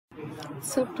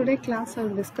So today class I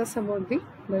will discuss about the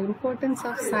importance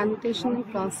of sanitation in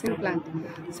processing plant.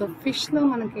 So fish lo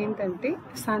manaki entante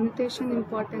sanitation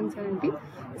importance anedi.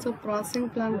 So processing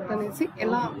plant anesi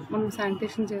ela manam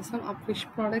sanitation chestam aa fish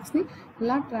products ni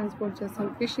ela transport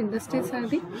chestam fish industries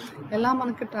anedi ela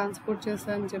manaki transport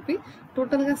chestam ani cheppi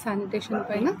total ga sanitation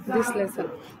paina this lesson.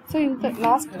 So in the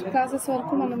last classes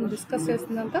varaku manam discuss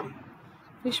chesindanta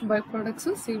fish byproducts,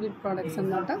 seaweed products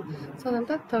annata. So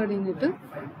adanta third unit.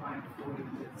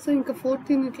 So inka fourth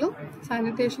unit lo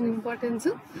sanitation importance.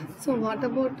 So what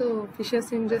about fishes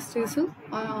industries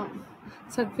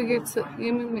certificates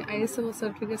ISO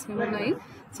certificates ఉన్నాయి.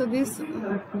 So this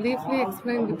briefly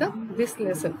explained with this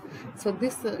lesson. So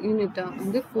this unit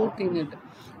the fourth unit.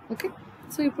 Okay.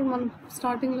 So ఇప్పుడు మనం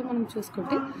starting లో మనం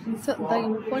చూసుకుంటే so the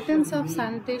importance of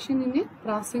sanitation in a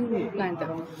processing plant.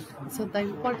 So the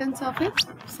importance of A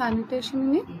sanitation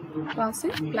in a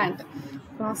processing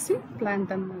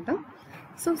plant అన్నమాట.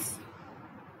 So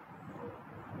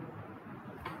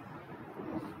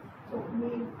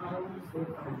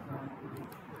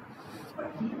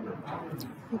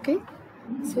okay,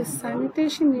 so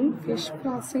sanitation in fish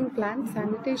processing plant.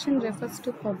 Sanitation refers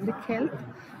to public health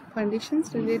conditions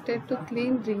related to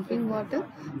clean drinking water.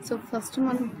 So first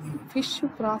మనం fish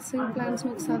processing plants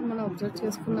ఒకసారి మనం observe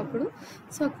చేసుకున్నప్పుడు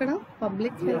so అక్కడ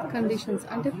public health conditions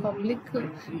అంటే public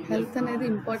health అనేది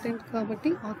important కాబట్టి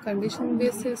ఆ condition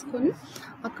base చేసుకొని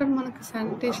అక్కడ మనకు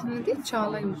శానిటేషన్ అనేది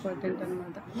చాలా ఇంపార్టెంట్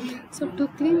అనమాట. So to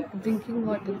clean drinking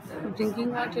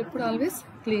water ఎప్పుడు ఆల్వేస్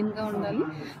క్లీన్గా ఉండాలి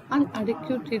అండ్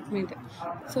అడిక్యూట్ ట్రీట్మెంట్.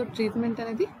 సో ట్రీట్మెంట్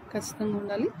అనేది ఖచ్చితంగా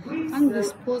ఉండాలి and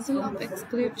disposal of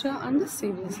excreta and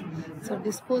sewage. So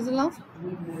disposal of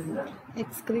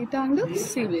excreta and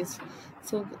sewage.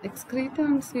 So excreta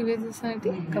and సీవేజెస్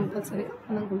అనేది కంపల్సరీగా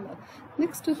మనకు ఉండాలి.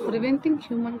 Next preventing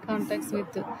human contacts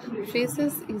with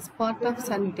faces is part of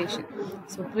sanitation.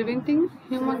 So preventing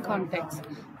human contacts.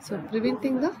 So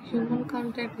preventing the human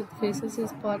contact with faces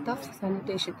is part of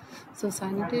sanitation. So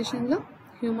sanitation lo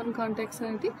human contacts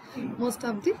అనేది most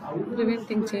of the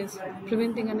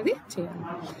preventing అనేది చేయాలి.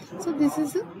 So this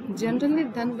is generally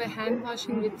done by hand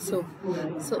washing with soap.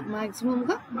 So maximum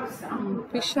గా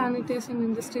fish sanitation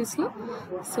industries లో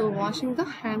so washing the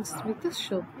hands with the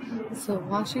soap. So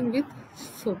washing with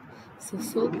soap. So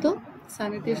soap తో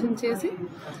sanitation చేసి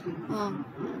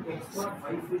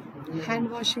hand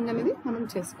washing అనేది మనం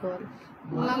చేసుకోవాలి.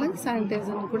 అలాగే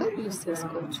శానిటైజర్ని కూడా use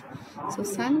చేసుకోవచ్చు. So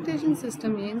sanitation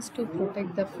system AIIMS to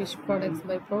protect the fish products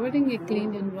by providing a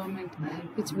clean environment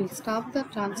which will stop the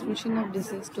transmission of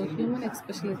disease to human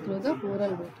especially through the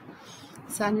oral route.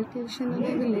 Sanitation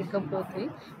అనేది లేకపోతే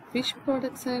fish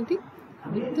products అనేది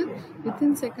with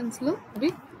in సెకండ్స్లో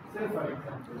అవి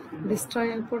destroy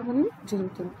అయిపోవడం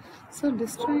జరుగుతుంది. So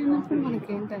destroy అయినప్పుడు మనకి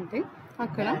ఏంటంటే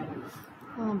అక్కడ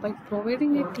by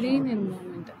providing a clean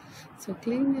environment. So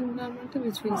clean environment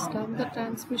which will stop the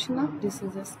transmission of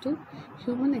diseases to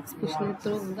human especially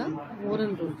through the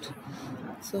oral route.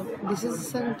 So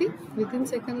diseases అనేది విత్ ఇన్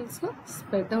సెకండ్స్లో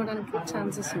స్ప్రెడ్ అవ్వడానికి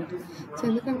ఛాన్సెస్ ఉంటుంది. సో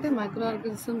ఎందుకంటే micro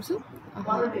organisms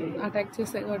attack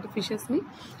చేస్తాయి కాబట్టి ఫిషెస్ని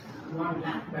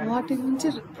వాటి నుంచి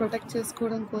protect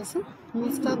చేసుకోవడం కోసం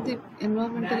మోస్ట్ ఆఫ్ ది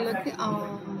ఎన్విరాన్మెంటల్లోకి ఆ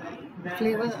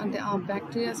ఫ్లేవర్ అంటే ఆ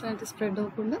బ్యాక్టీరియాస్ అనేది స్ప్రెడ్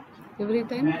అవ్వకుండా ఎవ్రీ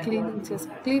టైం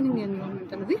క్లీనింగ్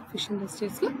ఎన్విరాన్మెంట్ అనేది ఫిష్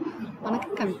ఇండస్ట్రీస్లో మనకి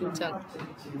కనిపించాలి.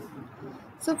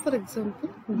 సో ఫర్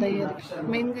ఎగ్జాంపుల్ డయేరియా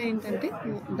మెయిన్గా ఏంటంటే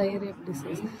డయేరియా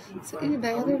డిసీజ్. సో ఈ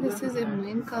diarrhoea disease A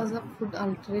main cause of food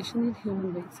alteration in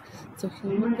human beings. So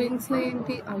human బీయింగ్స్లో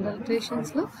ఏంటి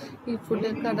అల్టరేషన్స్లో ఈ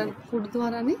ఫుడ్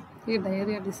ద్వారానే ఈ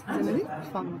డయేరియా డిసీజ్ అనేది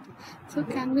ఫామ్ అవుతుంది. So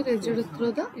can be reduced through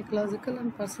the ecological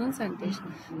and personal sanitation.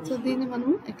 So దీన్ని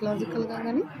మనము ఎకలాజికల్గా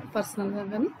కానీ పర్సనల్గా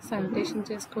కానీ శానిటేషన్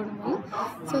చేసుకోవడం వల్ల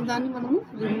సో దాన్ని మనము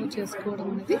రిమూవ్ చేసుకోవడం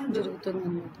అనేది జరుగుతుంది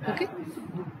అన్నమాట. Okay,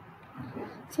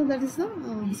 so that is the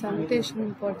sanitation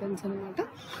importance అనమాట.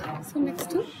 So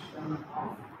next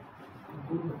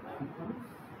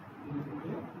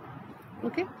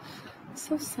okay,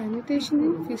 so sanitation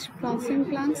in fish processing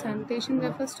plants. Sanitation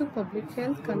refers to public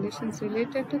health conditions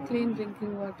related to clean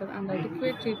drinking water and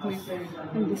adequate treatment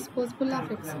and disposal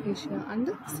of excreta and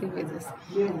sewages.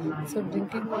 So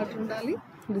drinking water ఉండాలి,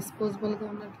 డిస్పోజబుల్గా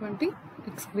ఉన్నటువంటి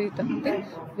excreta అంటే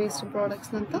waste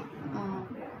products అంతా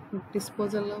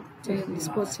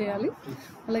dispose చేయాలి.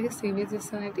 అలాగే సీవేజెస్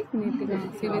అనేది నీట్గా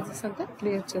సీవేజెస్ అంతా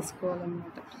clear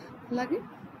చేసుకోవాలన్నమాట. అలాగే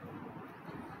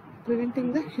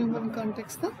preventing the human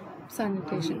contacts the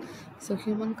sanitation. So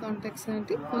human contacts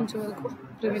అనేవి కొంచెం వరకు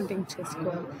ప్రివెంటింగ్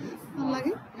చేసుకోవాలి.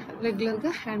 అలాగే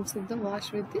రెగ్యులర్గా hands with the wash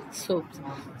with the soaps.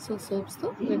 So సోప్స్తో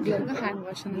రెగ్యులర్గా హ్యాండ్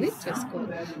వాష్ అనేది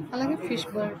చేసుకోవాలి. అలాగే fish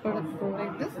product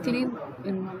provide the clean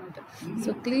environment.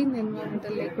 So clean environment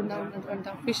లేకుండా ఉన్నటువంటి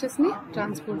ఆ ఫిషెస్ని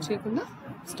ట్రాన్స్పోర్ట్ చేయకుండా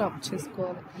స్టాప్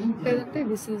చేసుకోవాలి. లేదంటే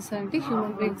డిసీజెస్ అంటే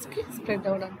హ్యూమన్ బీయింగ్స్కి స్ప్రెడ్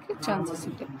అవ్వడానికి ఛాన్సెస్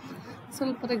ఉంటాయి. So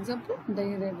for example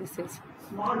diarrhoea disease.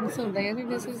 So diarrhea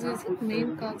disease is the main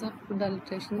cause of food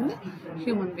adulteration in the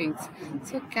human beings.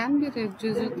 So can be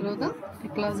reduced through the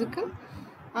ecological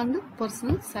and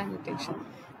personal sanitation.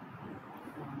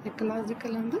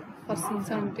 Ecological and personal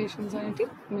sanitation అనేది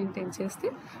maintain చేస్తే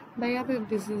diarrhoea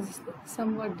disease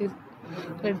somewhat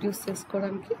reduce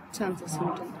చేసుకోవడానికి chances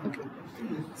ఉంటుంది. Okay,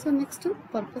 so next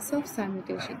purpose of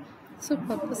sanitation. So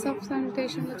purpose of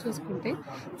శానిటేషన్లో చూసుకుంటే,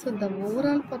 so the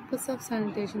overall purpose of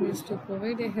sanitation is to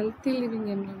provide a healthy living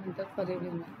environment for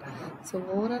everyone. So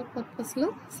overall పర్పస్లో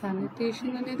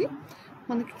sanitation అనేది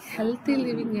మనకి healthy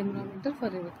living environment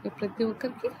for ఎవరి, ప్రతి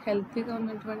ఒక్కరికి హెల్తీగా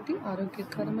ఉన్నటువంటి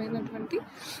ఆరోగ్యకరమైనటువంటి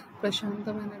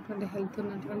ప్రశాంతమైనటువంటి హెల్త్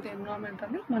ఉన్నటువంటి ఎన్విరాన్మెంట్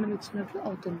అనేది మనం ఇచ్చినట్లు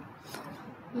అవుతుంది.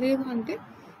 లేదు అంటే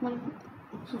మనం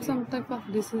సమ్ టైప్ ఆఫ్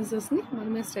డిసీజెస్ని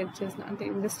మనమే స్ప్రెడ్ చేసిన అంటే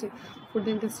ఫుడ్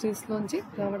ఇండస్ట్రీస్లోంచి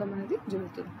రావడం అనేది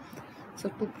జరుగుతుంది. So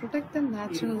to protect the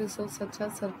natural resource such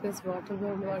as surface water,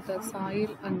 ground water,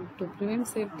 soil and to prevent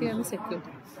safety and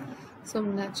security. So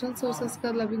natural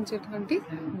సోర్సెస్గా లభించేటువంటి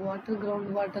water,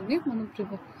 ground వాటర్ని మనం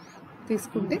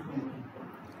తీసుకుంటే,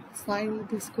 సాయిల్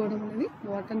తీసుకోవడం అనేది,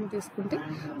 వాటర్ని తీసుకుంటే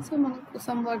సో మనకు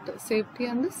సమ్వాట్ సేఫ్టీ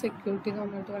అండ్ సెక్యూరిటీగా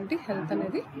ఉన్నటువంటి హెల్త్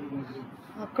అనేది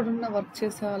అక్కడున్న వర్క్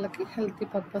చేసే వాళ్ళకి హెల్తీ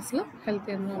పర్పస్లో హెల్తీ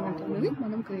ఎన్విరాన్మెంట్ అనేది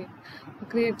మనం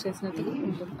క్రియేట్ చేసినట్టుగా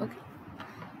ఉంటుంది. Okay,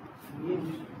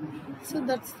 so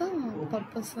that's the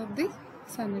purpose of the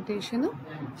sanitation.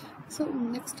 So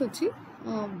next వచ్చి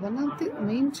one of the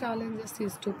main challenges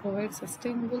is to provide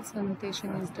sustainable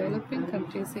sanitation in developing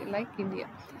countries like India.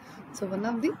 So one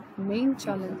of the main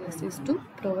challenges is to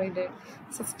provide a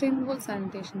sustainable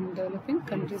sanitation in developing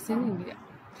countries in India.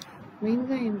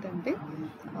 మెయిన్గా ఏంటంటే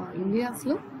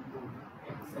ఇండియాస్లో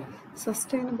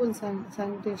sustainable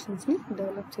శానిటేషన్స్ని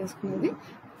develop చేసుకునేది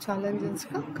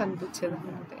ఛాలెంజెస్గా కనిపించేది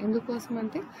అనమాట. ఎందుకోసం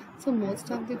అంటే so most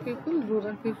of the people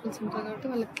rural peoples ఉంటారు కాబట్టి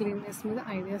వాళ్ళకి క్లీన్నెస్ మీద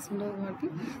ఐడియాస్ ఉండవు కాబట్టి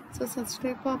so such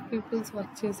type of peoples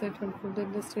work చేసేటువంటి ఫుడ్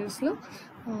ఇండస్ట్రీస్లో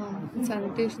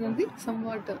శానిటేషన్ అనేది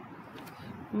సమ్వాట్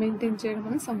మెయింటైన్ చేయడం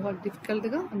అనేది సమ్వాట్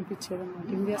డిఫికల్ట్గా అనిపించేది అనమాట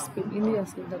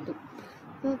ఇండియాస్లో.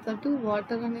 దట్టు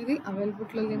వాటర్ అనేది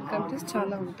అవైలబుల్లో లేని కంట్రీస్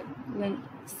చాలా ఉంటాయి,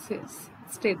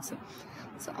 స్టేట్స్.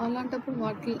 సో అలాంటప్పుడు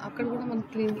అక్కడ కూడా మన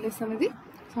క్లీన్లెస్ అనేది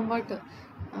సమ్వాట్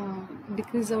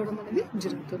డిక్రీజ్ అవ్వడం అనేది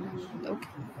జరుగుతుంది అనమాట. Okay,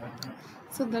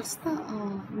 so that's the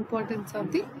importance of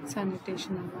the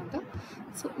sanitation అనమాట.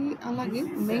 సో అలాగే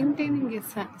maintaining A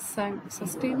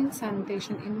sustaining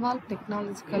sanitation involve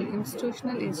technological,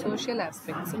 institutional, social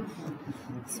aspects.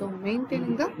 So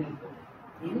maintaining the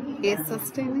A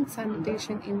sustaining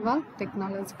sanitation involve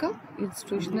technological,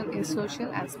 institutional, social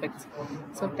aspects.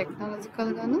 So technological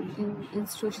గాను,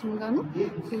 institutional గాను,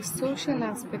 ఈ social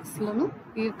aspects లోను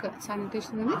ఈ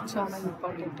sanitation అనేది చాలా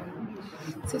important అన్నమాట.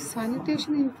 So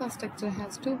sanitation infrastructure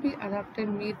has to be adapted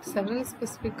meet several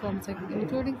specific concepts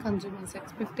including consumers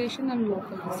expectation and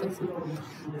local resources.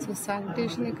 So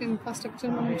sanitation యొక్క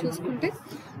infrastructure మనం చూసుకుంటే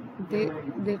they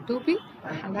to be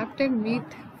adapted meet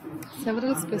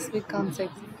several specific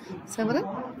concepts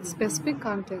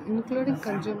including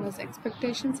consumers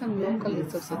expectations and local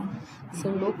resources. So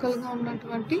లోకల్గా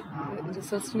ఉన్నటువంటి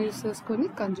రిసోర్స్ని use చేసుకొని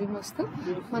కన్జ్యూమర్స్తో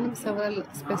మనం several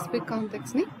specific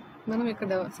కాన్సెప్ట్స్ని మనం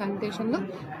ఇక్కడ శానిటేషన్లో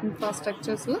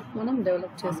ఇన్ఫ్రాస్ట్రక్చర్స్లో మనం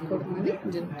డెవలప్ చేసుకోవడం అనేది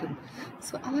జరుగుతుంది.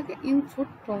 సో అలాగే ఇన్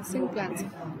ఫుడ్ ప్రాసెసింగ్ ప్లాంట్స్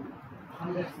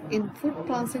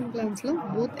లో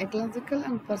both ecological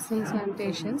and personal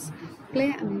sanitations play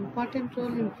an important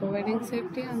role in providing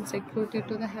safety and security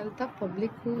to the health of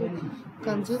public who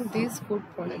consume these food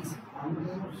products.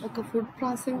 ఒక food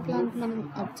processing plant మనం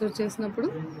observe చేసినప్పుడు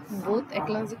both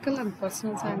ecological and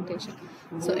personal sanitation.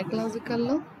 So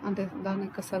ఎకలాజికల్లో అంటే దాని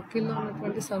యొక్క సర్కిల్లో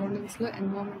ఉన్నటువంటి సరౌండింగ్స్లో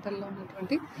ఎన్విరాన్మెంటల్లో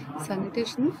ఉన్నటువంటి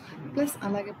శానిటేషన్ ప్లస్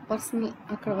అలాగే పర్సనల్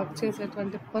అక్కడ వర్క్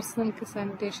చేసేటువంటి పర్సనల్కి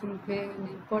sanitation play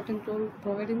important role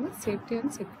providing the safety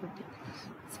and security.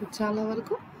 So చాలా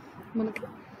వరకు మనకి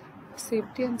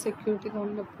సేఫ్టీ అండ్ సెక్యూరిటీగా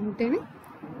ఉంటేనే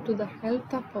to the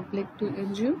health of public to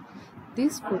enjoy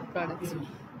these food products.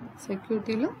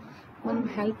 సెక్యూరిటీలో మనం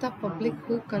health of public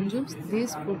who consumes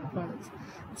these food products.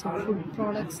 So food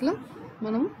ప్రోడక్ట్స్లో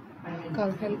మనం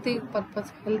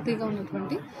హెల్తీగా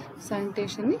ఉన్నటువంటి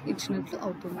శానిటేషన్ని ఇచ్చినట్లు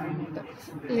అవుతుంది అనమాట.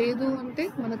 లేదు అంటే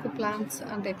మనకు ప్లాంట్స్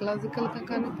అంటే ఎకలాజికల్గా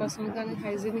కానీ పర్సనల్ కానీ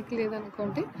హైజీనిక్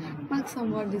లేదనుకుంటే మనకు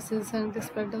సమ్వాట్ డిసీజెస్ అనేది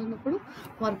స్ప్రెడ్ అయినప్పుడు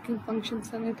వర్కింగ్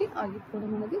ఫంక్షన్స్ అనేది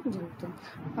ఆగిపోవడం అనేది జరుగుతుంది.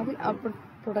 అది అప్పుడు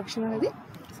ప్రొడక్షన్ అనేది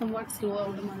సమ్వాట్ స్లో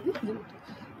అవ్వడం అనేది జరుగుతుంది.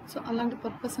 సో అలాంటి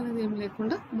పర్పస్ అనేది ఏం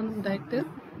లేకుండా మనం డైరెక్ట్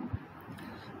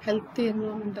హెల్తీ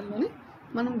ఎన్విరాన్మెంటల్లోనే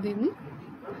మనం దీన్ని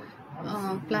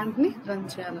ప్లాంట్ని రన్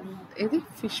చేయాలన్నమాట. ఇది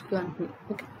ఫిష్ ప్లాంట్ని.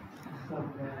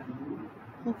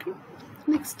 Okay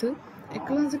next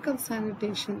ecological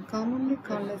sanitation, commonly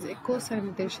called as echo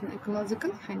sanitation,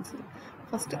 ecological hygiene.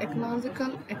 First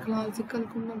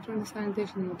ఎకలాజికల్కి ఉన్నటువంటి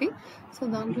శానిటేషన్ ఏంటి, సో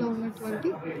దాంట్లో ఉన్నటువంటి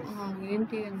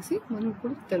ఏంటి అనేసి మనం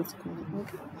ఇప్పుడు తెలుసుకుందాం.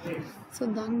 ఓకే, సో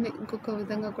దాన్ని ఇంకొక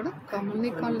విధంగా కూడా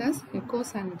commonly called as echo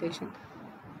sanitation,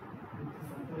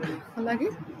 అలాగే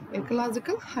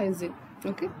ecological hygiene.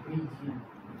 Okay,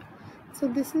 so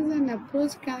this is an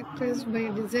approach characterized by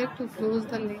a desire to close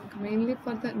the link mainly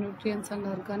for the nutrients and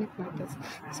organic matters,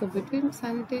 so between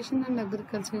sanitation and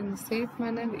agriculture in a safe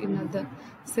manner and in other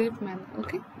safe manner.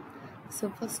 Okay, so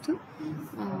first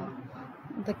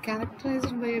the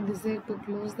characterized by a desire to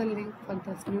close the link for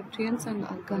the nutrients and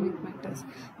organic matters.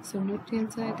 So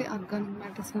nutrients and organic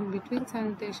matters and between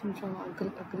sanitation from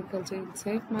agriculture in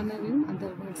safe manner, in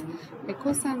other words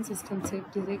eco-san system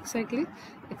safety recycling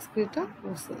excreta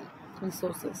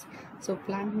resources, so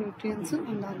plant nutrients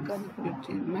and organic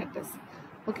nutrient matters.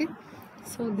 Okay,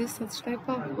 so this such type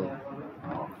of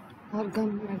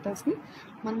organic మ్యాటర్స్ని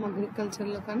మనం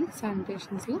అగ్రికల్చర్లో కానీ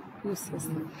శానిటేషన్స్లో use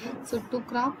చేస్తాం. So to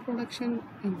crop production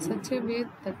in such a way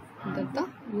that the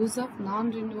use of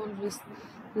non renewal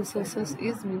resources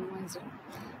is minimised.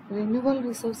 Renewal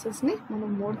రిసోర్సెస్ని మనం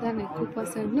more than ఎక్కువ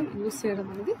పర్సెంట్ను use చేయడం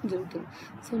అనేది జరుగుతుంది.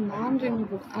 So non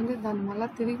renewal అంటే దాని మళ్ళీ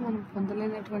తిరిగి మనం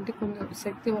పొందలేనటువంటి కొన్ని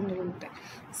శక్తి వనరులు ఉంటాయి.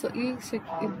 సో ఈ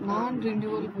నాన్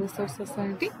రెన్యూవల్ రిసోర్సెస్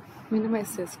అనేవి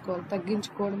మినిమైజ్ చేసుకోవాలి,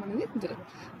 తగ్గించుకోవడం అనేది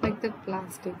జరుగుతుంది. Like that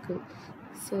plastic,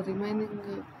 so remaining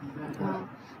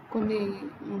కొన్ని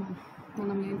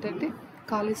మనం ఏంటంటే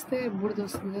కాలిస్తే బూడిద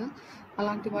వస్తుంది కదా,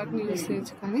 అలాంటి వాటిని యూజ్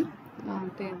చేయొచ్చు. కానీ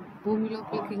అంటే భూమి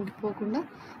లోపలికి ఇంకిపోకుండా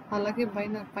అలాగే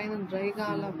పైన డ్రైగా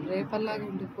అలా రేపల్లాగా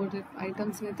ఉండిపోయే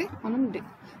ఐటమ్స్ని అయితే మనం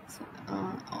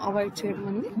అవాయిడ్ చేయడం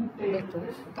అనేది బెటర్.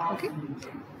 ఓకే,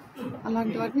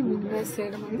 అలాంటి వాటిని మినిమైజ్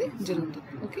చేయడం అనేది జరుగుతుంది.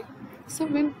 Okay, so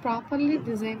when properly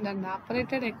designed and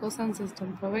operated ecosan system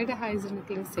provide a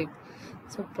hygienically safe.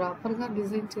 So ప్రాపర్గా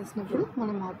డిజైన్ చేసినప్పుడు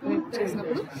మనం ఆపరేట్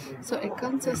చేసినప్పుడు సో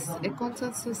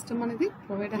ఎకోన్సస్ సిస్టమ్ అనేది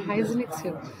provide hygienic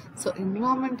safe. So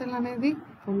environmental అనేది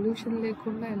పొల్యూషన్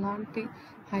లేకుండా ఎలాంటి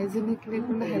హైజీనిక్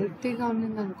లేకుండా హెల్తీగా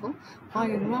ఉండిందనుకో ఆ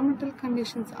ఎన్విరాన్మెంటల్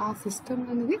కండిషన్స్ ఆ సిస్టమ్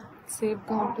అనేది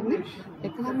సేఫ్గా ఉంటుంది.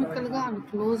 ఎకనామికల్గా అండ్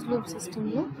క్లోజ్ లూప్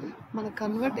సిస్టంలో మన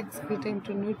convert excrete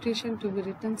into nutrition to be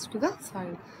returns to the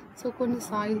soil. So కొన్ని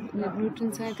సాయిల్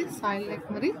న్యూట్రియన్స్ అయితే సాయిల్ లైక్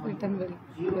మరి రిటర్న్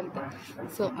వెళ్తాయి.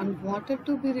 So and water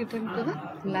to be return to the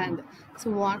land. So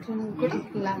water అనేది కూడా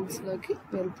ల్యాండ్స్లోకి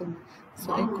వెళ్తుంది. So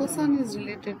ఎకోసాన్ is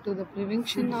related to the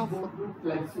prevention of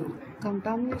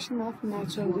contamination of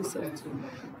natural resource.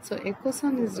 So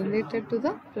ఎకోసాన్ is related to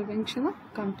the prevention of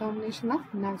contamination of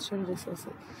natural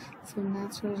resources. So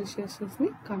natural రిసోర్సెస్ని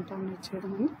contaminate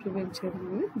చేయడం అని prevent చేయడం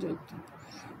అనేది జరుగుతుంది.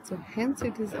 So hence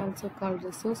it is also called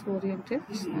resource oriented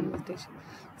sanitation.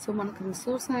 So మనకు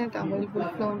resource అనేది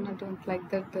అవైలబుల్గా ఉన్నటువంటి like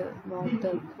that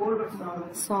water,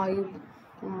 soil,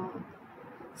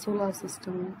 solar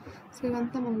system, so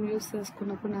ఇవంతా మనం యూస్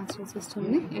చేసుకున్నప్పుడు న్యాచురల్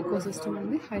సిస్టమ్ని ఎకో సిస్టమ్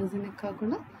అనేది హైజీనిక్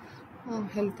కాకుండా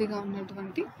హెల్తీగా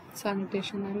ఉన్నటువంటి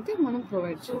శానిటేషన్ అనేది మనం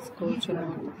ప్రొవైడ్ చేసుకోవచ్చు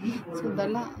అనమాట. So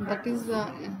that is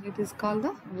it is called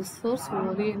the resource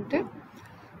oriented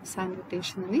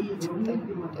sanitation అని చెప్తారు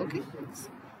అనమాట. Okay,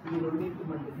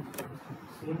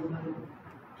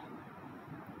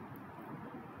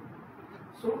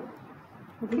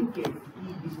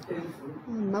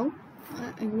 now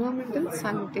environmental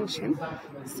sanitation.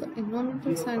 So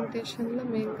environmental శానిటేషన్లో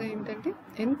మెయిన్గా ఏంటంటే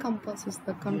encompasses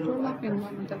the control of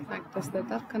environmental factors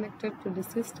that are connected to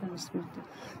disease transmission.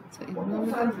 So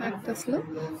environmental ఫ్యాక్టర్స్లో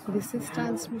disease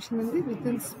transmission అనేది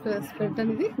within spread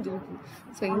అనేది జరుగుతుంది.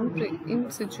 So in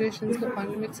సిచ్యువేషన్స్లో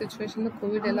pandemic సిచ్యువేషన్లో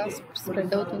కోవిడ్ ఎలా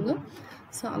స్ప్రెడ్ అవుతుందో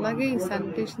సో అలాగే ఈ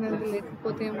శానిటేషన్ అనేది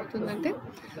లేకపోతే ఏమవుతుందంటే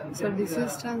సో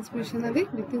డిసీజ్ ట్రాన్స్మిషన్ అది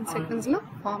వితిన్ సెకండ్స్లో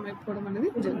ఫామ్ అయిపోవడం అనేది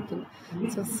జరుగుతుంది.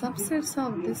 So subsets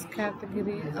of this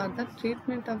category are the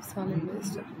treatment of solid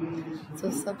waste. So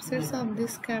subsets of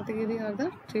this category are the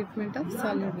treatment of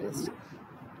solid waste.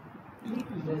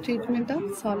 Treatment of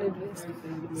solid waste.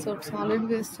 So solid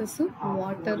wastes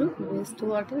water, waste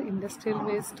water, industrial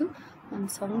waste and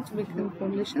sounds become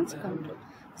pollutions control.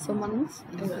 So మనం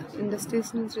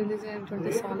industries నుంచి release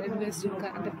అయ్యేటువంటి solid waste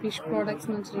అంటే fish products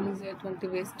నుంచి release అయ్యేటువంటి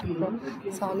waste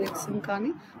solids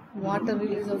కానీ water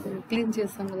release అవుతుంది, clean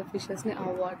చేస్తాం కదా ఫిషెస్ని, ఆ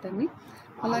వాటర్ని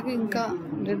అలాగే ఇంకా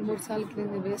 2-3 సార్లు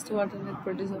క్లీన్ వేస్ట్ వాటర్ అనేది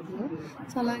ప్రొడ్యూస్ అవుతుంది.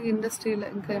 సో అలాగే ఇండస్ట్రీలో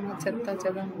ఇంకా ఏమైనా చెత్త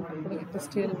ఉన్నప్పుడు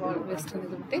ఇండస్ట్రియల్ వేస్ట్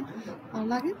అనేది ఉంటే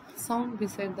అలాగే sound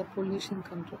beside the pollution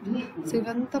control. So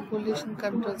ఇవంతా పొల్యూషన్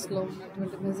కంట్రోల్స్లో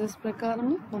ఉన్నటువంటి మెజర్స్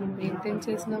ప్రకారము మనం మెయింటైన్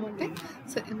చేసినామంటే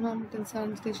సో ఎన్విరాన్మెంటల్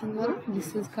శానిటేషన్ ద్వారా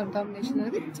డిసీజ్ కంటామినేషన్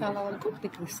అనేది చాలా వరకు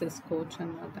డిక్రీస్ చేసుకోవచ్చు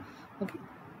అన్నమాట. Okay,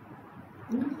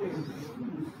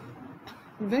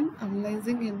 when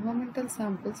analyzing environmental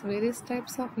samples, various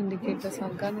types of indicators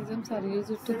organisms are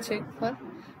used to check for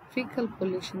fecal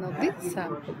pollution of the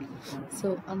sample. So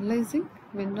analyzing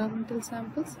environmental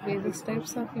samples, various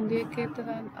types of indicator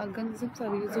and organisms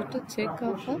are used to check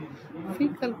for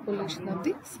fecal pollution of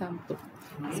the sample.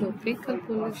 So fecal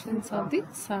pollutions of the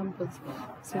samples.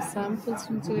 So samples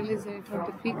నుంచి release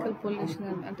అయ్యేటువంటి faecal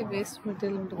pollution అంటే waste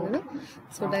material ఉంటుంది కదా.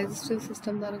 So digestive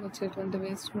system ద్వారా వచ్చేటువంటి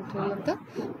waste material అంతా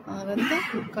అదంతా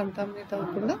contaminate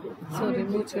అవ్వకుండా సో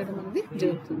రిమూవ్ చేయడం అనేది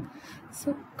జరుగుతుంది. So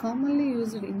commonly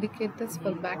used indicators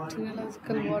for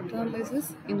bacteriological water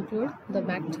analysis include the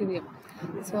bacteria.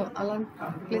 So అలాంటి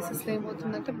ప్లేసెస్లో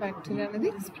ఏమవుతుందంటే బ్యాక్టీరియా అనేది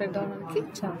స్ప్రెడ్ అవ్వడానికి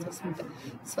ఛాన్సెస్ ఉంటాయి.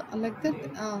 So like that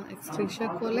ఎక్స్ట్రీషియా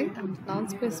కోలై and non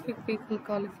specific faecal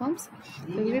కాలిఫార్మ్స్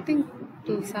relating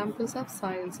to samples of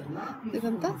soils.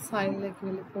 ఇదంతా సాయిల్లోకి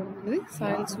వెళ్ళిపోవడం అనేది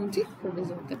సాయిల్స్ నుంచి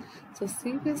ప్రొడ్యూస్ అవుతాయి. So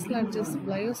సీవియస్ sludges,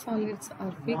 బయోసాలిడ్స్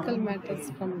are faecal matters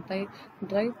from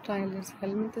dry toilets,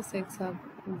 హెల్మింథస్ eggs are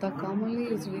the commonly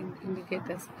used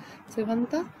indicators. So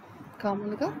ఇవంతా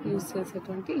కామన్గా use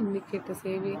చేసేటువంటి indicators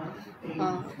ఏవి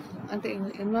అంటే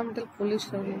ఎన్విరాన్మెంటల్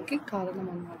పొల్యూషన్కి కారణం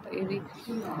అన్నమాట. ఏవి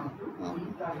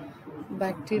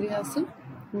bacterias,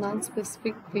 non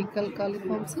specific faecal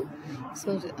కాలిఫార్మ్స్, so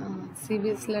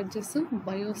సీవియస్ sludges,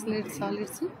 బయోస్లేడ్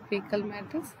solids, faecal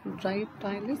matters, dry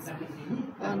toilets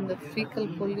and faecal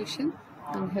pollution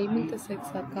and helminths eggs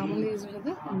are commonly used as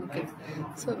the indicators.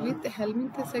 So with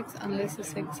helminths eggs, analysis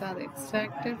eggs are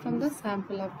extracted from the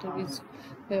sample after which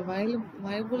a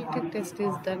viability test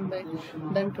is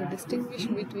done to distinguish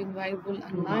between viable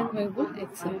and non-viable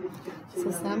eggs. So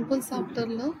samples after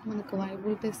lo manaku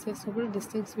viable test chesinapudu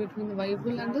distinguish between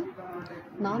viable and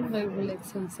non-viable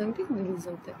eggs anti release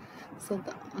avutayi. So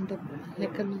ante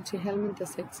ekkadi nunchi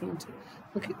helminths eggs nunchi.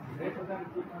 Okay,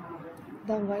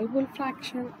 the viable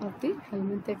fraction of the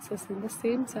helminth eggs in the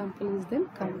same sample is then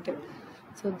counted.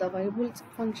 So the viable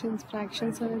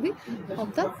fractions అనేది of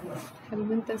the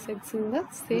helminths eggs in the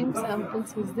same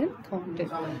samples is then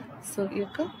counted. So ఈ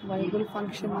యొక్క viable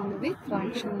function అనేది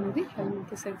fraction అనేది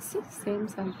helminths eggs same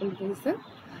sample is then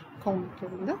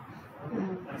counted in the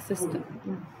system.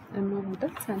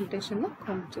 Environmental sanitation లో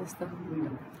count చేస్తారు.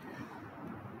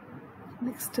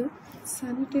 Next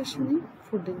sanitation in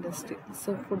food industry. So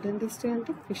food industry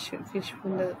అంటే fish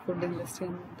food industry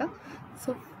అనమాట. So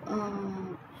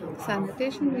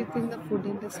sanitation with in the food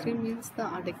industry means the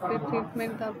adequate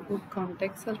treatment of food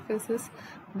contact surfaces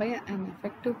by an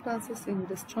effective process in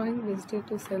destroying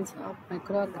vegetative cells of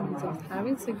మైక్రోఆర్గానిజమ్స్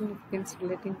having significance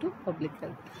relating to public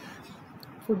health.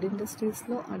 Food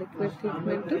ఇండస్ట్రీస్లో adequate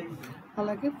treatment,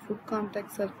 అలాగే food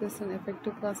contact surface and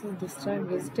effective process destroying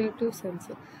vegetative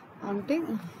cells అంటే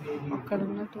అక్కడ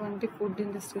ఉన్నటువంటి food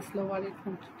ఇండస్ట్రీస్లో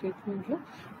వాడేటువంటి ట్రీట్మెంట్లో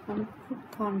మనకు food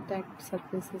contact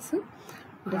surfaces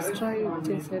destroy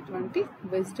చేసేటువంటి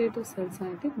vegetative cells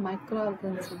అనేది micro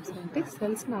organisms అంటే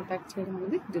సెల్స్ని attack చేయడం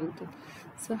అనేది జరుగుతుంది.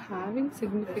 So having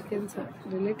significance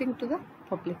relating to the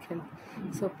public health.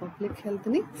 So public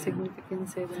హెల్త్ని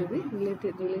సిగ్నిఫికెన్స్ చేసేది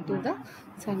relative the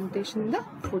sanitation the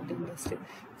food industry.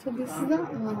 So this is the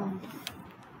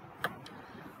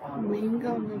మెయిన్గా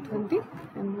ఉన్నటువంటి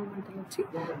ఎన్విరాన్మెంటల్ వచ్చి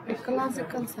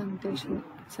ఎకలాజికల్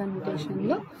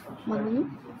శానిటేషన్లో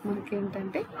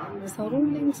మనకేంటంటే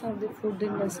surroundings of the food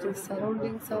industry,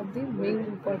 surroundings of the main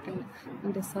important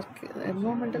అంటే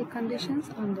environmental conditions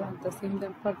and at the same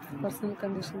time personal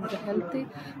conditions,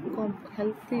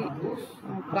 healthy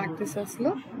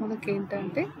ప్రాక్టీసెస్లో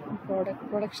మనకేంటంటే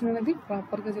production అనేది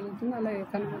ప్రాపర్గా జరుగుతుంది, అలాగే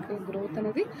ఎకనామికల్ గ్రోత్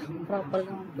అనేది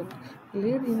ప్రాపర్గా ఉంటుంది.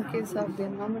 లేదు in case of the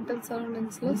environmental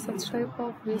సరౌండింగ్స్లో such type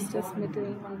of wastes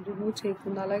material మనం రిమూవ్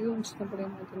చేయకుండా అలాగే ఉంచినప్పుడు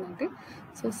ఏమవుతుందంటే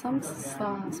so some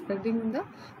spreading the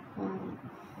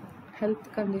health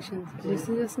conditions,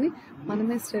 డిసీజెస్ని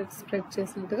మనమే స్ప్రెడ్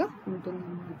చేసినట్టుగా ఉంటుంది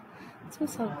అన్నమాట. సో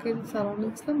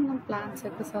సరౌండింగ్స్లో మనం ప్లాంట్స్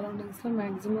యొక్క సరౌండింగ్స్లో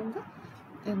మ్యాక్సిమంగా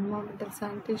ఎన్విరాన్మెంటల్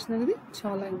శానిటేషన్ అనేది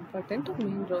చాలా ఇంపార్టెంట్,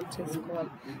 మెయిన్ రోల్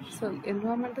చేసుకోవాలి. సో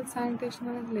ఎన్విరాన్మెంటల్ శానిటేషన్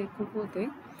అనేది లేకపోతే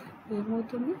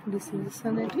ఏమవుతుంది, డిసీజెస్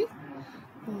అనేవి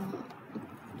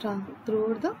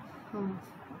త్రూఅవుట్ ద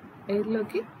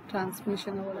ఎయిర్లోకి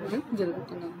ట్రాన్స్మిషన్ అవ్వడం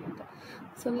జరుగుతుంది అనమాట.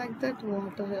 So like that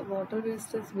water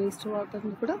waste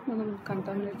వాటర్ని కూడా మనం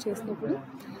కంటామినేట్ చేసినప్పుడు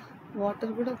వాటర్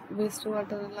కూడా వేస్ట్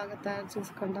వాటర్ లాగా తయారు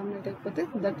చేసి కంటామినేట్ అయిపోతే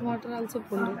that water also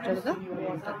పొల్యూటెడ్గా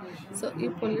water. So ఈ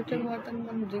పొల్యూటెడ్ వాటర్ని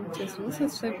మనం డ్రింక్ చేస్తున్నాం.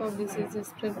 Such type of diseases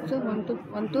spread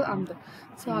one to another.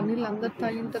 So ఆ నీళ్ళు అందరు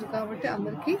తాగి ఉంటారు కాబట్టి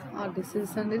అందరికీ ఆ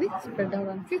డిసీజ్ అనేది స్ప్రెడ్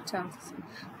అవ్వడానికి ఛాన్సెస్.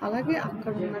 అలాగే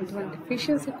అక్కడ ఉన్నటువంటి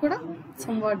ఫిషెస్ కూడా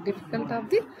సమ్వాట్ డిఫికల్ట్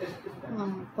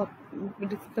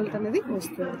అనేది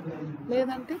వస్తుంది,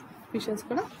 లేదంటే ఫిషెస్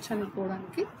కూడా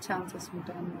చనిపోవడానికి ఛాన్సెస్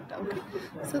ఉంటాయి అన్నమాట. Okay,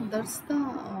 so that's the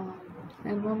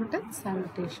environmental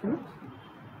sanitation.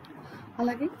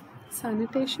 అలాగే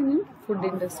sanitation in food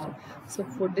industry. So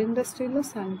food ఇండస్ట్రీలో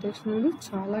శానిటేషన్ అనేది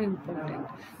చాలా ఇంపార్టెంట్.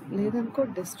 లేదనుకో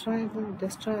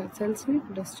సెల్స్ని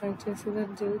డిస్ట్రాయ్ చేసేది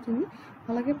జరుగుతుంది.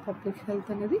 అలాగే పబ్లిక్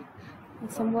హెల్త్ అనేది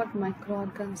సమ్వాట్ మైక్రో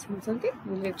ఆర్గానిజమ్స్ అంటే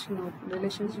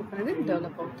రిలేషన్షిప్ అనేది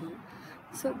డెవలప్ అవుతుంది.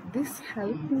 So this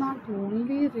help not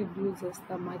only reduces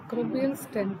the microbial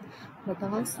strength but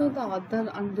also the other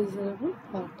undesirable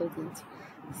pathogens.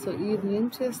 So ఇది ఏం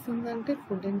చేస్తుందంటే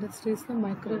food ఇండస్ట్రీస్లో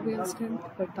microbial strength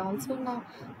but also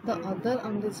the other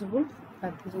అన్డిజరబుల్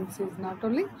pathogens is not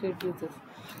only reduces.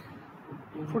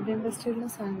 Food ఇండస్ట్రీలో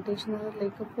sanitation అనేది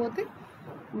లేకపోతే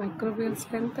microbial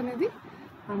strength అనేది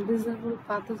అన్డిజరబుల్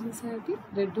pathogens అనేది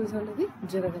reduce అనేది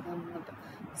జరగదు అనమాట.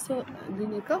 సో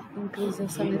దీని యొక్క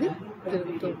ఇంక్రీజెస్ అనేది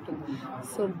జరుగుతూ ఉంటుంది.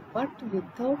 So but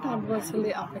without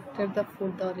adversely affected the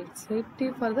food are it safety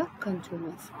for the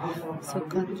consumers. So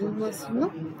కన్జ్యూమర్స్లో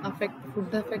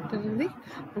food effect అనేది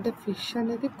అంటే ఫిష్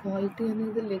అనేది క్వాలిటీ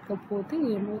అనేది లేకపోతే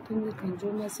ఏమవుతుంది,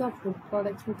 కన్జ్యూమర్స్ ఆ ఫుడ్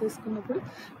ప్రోడక్ట్స్ని తీసుకున్నప్పుడు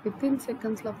వితిన్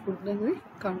సెకండ్స్లో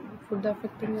ఫుడ్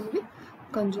ఎఫెక్టింగ్ అనేది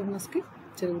కన్జ్యూమర్స్కి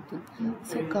జరుగుతుంది.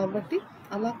 సో కాబట్టి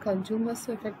అలా కన్జ్యూమర్స్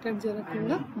ఎఫెక్టెడ్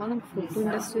జరగకుండా మనం ఫుడ్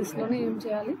ఇండస్ట్రీస్లోనే ఏం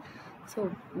చేయాలి, సో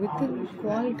విత్ ఇన్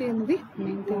క్వాలిటీ అనేది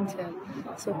మెయింటైన్ చేయాలి.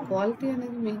 సో క్వాలిటీ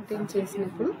అనేది మెయింటైన్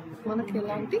చేసినప్పుడు మనకి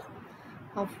ఎలాంటి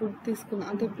ఆ ఫుడ్ తీసుకున్న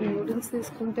అంటే నూడిల్స్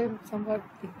తీసుకుంటే సంవాట్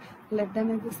లెడ్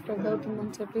అనేది స్ప్రెడ్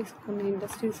అవుతుందని చెప్పేసి కొన్ని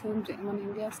ఇండస్ట్రీస్ మన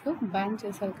ఇండియాస్లో బ్యాన్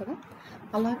చేశారు కదా.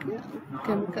 అలాగే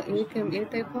ఏ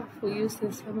టైప్ ఆఫ్ యూస్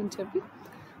చేస్తామని చెప్పి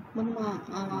మనం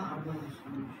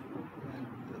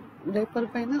డైపర్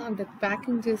పైన అంటే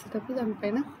ప్యాకింగ్ చేసేటప్పుడు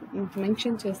దానిపైన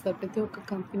మెన్షన్ చేస్తారు ప్రతి ఒక్క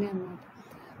కంపెనీ అన్నమాట.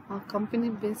 ఆ కంపెనీ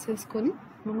బేస్ చేసుకొని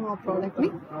మనం ఆ ప్రోడక్ట్ని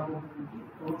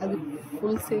అది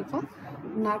ఫుల్ సేఫా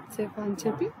నాట్ సేఫా అని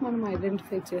చెప్పి మనం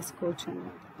ఐడెంటిఫై చేసుకోవచ్చు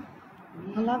అన్నమాట.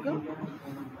 అలాగా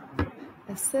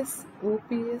SS,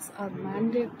 OPS are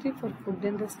mandatory for food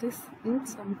industries in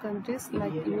some countries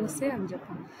like USA and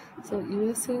Japan. So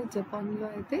USA జపాన్లో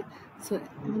అయితే సో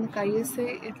మనకు ISA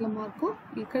ఎట్లా మార్కు,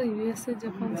 ఇక్కడ USA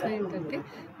జపాన్స్ ఏంటంటే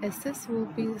SS,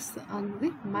 OPS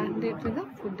అనేది మ్యాండేటరీగా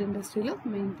ఫుడ్ ఇండస్ట్రీలో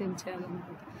మెయింటైన్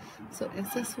చేయాలన్నమాట. సో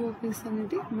SS, OPS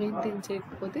అనేది మెయింటైన్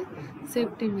చేయకపోతే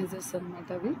సేఫ్టీ మెజర్స్ అనమాట,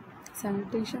 అవి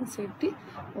శానిటేషన్ సేఫ్టీ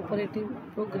ఆపరేటింగ్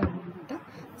ప్రోగ్రామ్ అనమాట.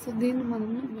 సో దీన్ని మనం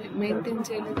మెయింటైన్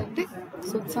చేయలేదంటే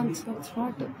సో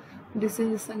సమ్వాట్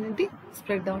డిసీజెస్ అనేది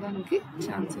స్ప్రెడ్ అవడానికి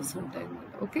ఛాన్సెస్ ఉంటాయి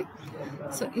అన్నమాట. Okay,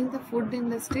 so in the food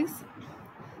industries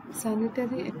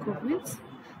sanitary equipments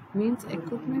means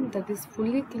equipment that is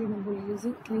fully క్లీనబుల్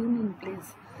using clean in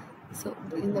place. So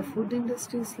in the food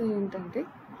ఇండస్ట్రీస్లో ఏంటంటే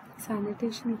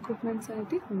sanitation equipments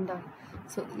అనేవి ఉండాలి.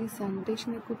 సో ఈ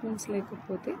శానిటేషన్ ఎక్విప్మెంట్స్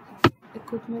లేకపోతే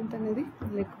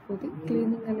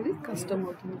cleaning అనేది కష్టం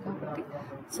అవుతుంది. కాబట్టి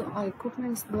సో ఆ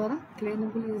ఎక్విప్మెంట్స్ ద్వారా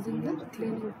క్లీనబుల్ యూజింగ్ ద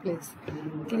క్లీనింగ్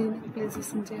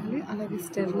ప్లేసెస్ని చేయాలి. అలాగే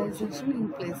స్టెరిలైజేషన్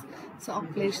ఇన్ ప్లేస్. సో ఆ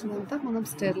ప్లేస్ అంతా మనం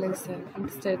స్టెరిలైజ్ చేయాలి.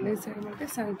 అంటే స్టెరిలైజ్ చేయడం అంటే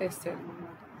శానిటైజ్ చేయడం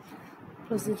అన్నమాట.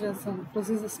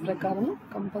 ప్రొసీజర్స్ ప్రకారం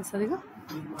కంపల్సరీగా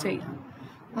చేయాలి.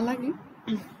 అలాగే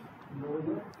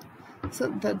so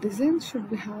the design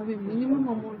should have a minimum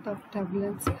amount of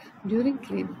tablets during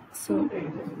cleaning. So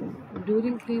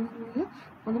during క్లీనింగ్లో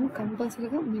మనం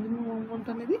కంపల్సరీగా మినిమం అమౌంట్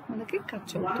అనేది మనకి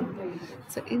ఖర్చు అవుతుంది.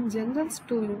 So in generals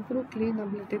to improve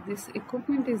క్లీనబిలిటీ this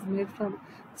equipment is made from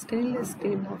stainless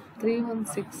steel of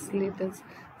 316 liters.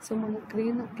 So మన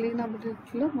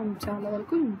క్లీనబిలిటీలో మనం చాలా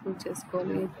వరకు ఇంప్రూవ్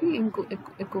చేసుకోవాలి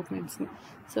ఎక్విప్మెంట్స్ని.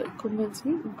 సో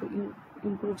ఎక్విప్మెంట్స్ని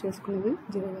ఇంప్రూవ్ చేసుకునేది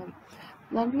జరగాలి.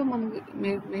 దాంట్లో మనకి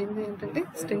మెయిన్గా ఏంటంటే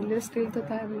స్టెయిన్లెస్ స్టీల్తో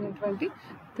తయారైనటువంటి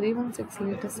 316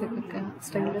 liters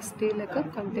స్టెయిన్లెస్ స్టీల్ యొక్క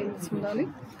కంటైనర్స్ ఉండాలి.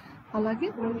 అలాగే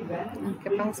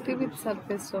capacity with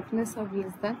surface roughness of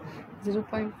less than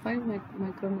 0.5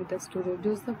 micrometers to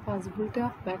reduce the possibility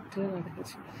of bacterial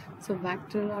అడహెషన్. So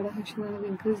bacterial అడహెషన్ అనేది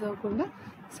ఇంక్రీజ్ అవ్వకుండా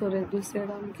సో రెడ్యూస్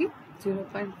చేయడానికి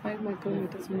 0.5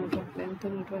 micrometers లెంత్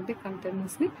ఉన్నటువంటి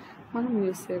కంటైనర్స్ని మనం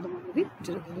యూజ్ చేయడం అనేది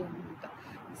జరుగుతుంది అనమాట.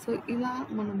 సో ఇలా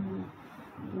మనము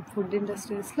ఫుడ్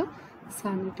ఇండస్ట్రీస్లో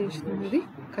శానిటేషన్ అనేది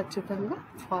ఖచ్చితంగా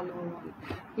ఫాలో అవ్వాలి.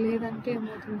 లేదంటే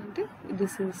ఏమవుతుందంటే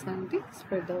డిసీజెస్ అనేది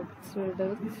స్ప్రెడ్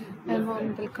అవుతుంది,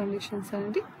 ఎన్వైరన్మెంటల్ కండిషన్స్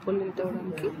అనేది పొల్యూట్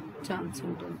అవ్వడానికి ఛాన్స్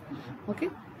ఉంటుంది. Okay,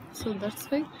 so that's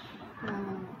why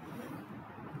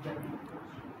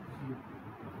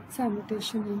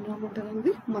sanitation environmental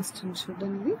అనేది మస్ట్ అండ్ షుడ్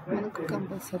అనేది మనకు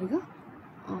కంపల్సరీగా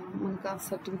మనకు ఆ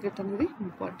సర్టిఫికేట్ అనేది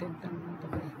ఇంపార్టెంట్ అనమాట.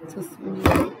 సో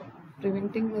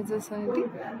ప్రివెంటింగ్ మెజర్స్ అనేది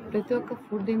ప్రతి ఒక్క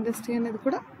ఫుడ్ ఇండస్ట్రీ అనేది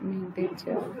కూడా మెయింటైన్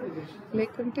చేయాలి.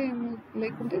 లేకుంటే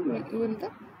you will the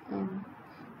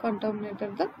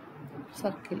contaminated the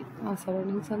circle, ఆ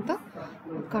సరౌండింగ్స్ అంతా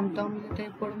కంటామినేట్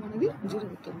అయిపోవడం అనేది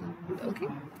జరుగుతుంది అనమాట. ఓకే,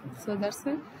 సో దట్స్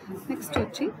నెక్స్ట్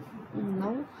వచ్చి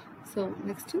now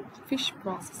next fish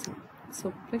processing. So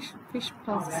fish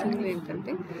ప్రాసెసింగ్లో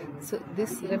ఏంటంటే, so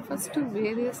this refers to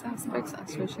various aspects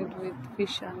associated with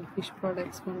fish and fish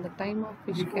products from the time of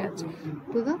fish catch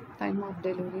to the time of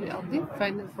delivery of the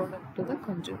final product to the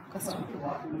customer.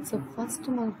 So first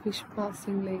మన fish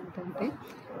ప్రాసెసింగ్లో ఏంటంటే,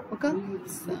 ఒక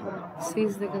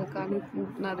seize దగ్గర కానీ,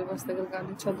 నా reverse దగ్గర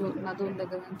కానీ, నదుల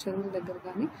దగ్గర కానీ, చెరువుల దగ్గర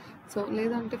కానీ, సో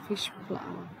లేదంటే ఫిష్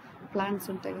ప్లాంట్స్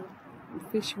ఉంటాయి కదా,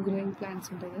 ఫిష్ గ్రోయింగ్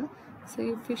ప్లాంట్స్ ఉంటాయి కదా. సో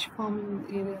ఈ ఫిష్ ఫార్మింగ్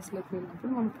ఏరియాస్లోకి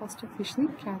వెళ్ళినప్పుడు మనం ఫస్ట్ ఫిష్ని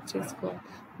క్యాచ్ చేసుకోవాలి.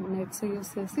 నెట్స్ యూస్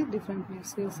చేసి, డిఫరెంట్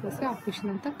నెట్స్ యూస్ చేసి ఆ ఫిష్ని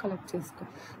అంతా కలెక్ట్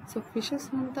చేసుకోవాలి. సో ఫిషెస్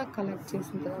అంతా కలెక్ట్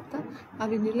చేసిన తర్వాత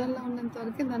అవి నీళ్ళల్లో ఉన్నంత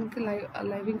వరకు దానికి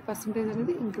లైవింగ్ పర్సంటేజ్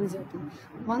అనేది ఇంక్రీజ్ అవుతుంది.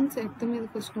 వన్స్ ఎత్తు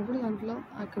మీదకి వచ్చినప్పుడు దాంట్లో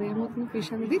అక్కడ ఏమవుతుంది,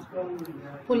 ఫిష్ అనేది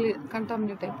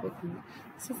కంటామినేట్ అయిపోతుంది.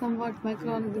 So some what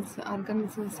micro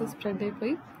organisms spread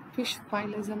అయిపోయి ఫిష్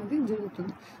స్పాయిలేజ్ అనేది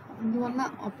జరుగుతుంది. అందువల్ల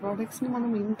ఆ ప్రోడక్ట్స్ని మనం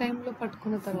ఇన్ టైంలో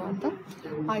పట్టుకున్న తర్వాత,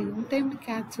 ఆ ఇన్ టైంని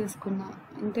క్యాచ్ చేసుకున్న,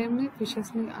 ఇన్ టైంని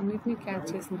ఫిషెస్ని అన్నిటినీ క్యాచ్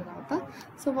చేసిన తర్వాత,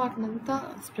 సో వాటిని అంతా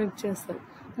స్ప్రెడ్ చేస్తారు,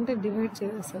 అంటే డివైడ్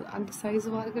చేస్తారు, అంటే సైజు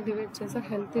వారిగా డివైడ్ చేస్తారు.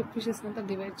 హెల్తీ ఫిషెస్ అంతా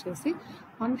డివైడ్ చేసి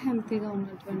అన్హెల్తీగా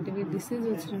ఉన్నటువంటివి, డిసీజ్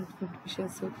వచ్చినటువంటి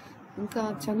ఫిషెస్, ఇంకా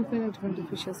చనిపోయినటువంటి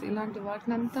ఫిషెస్, ఇలాంటి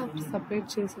వాటిని అంతా సపరేట్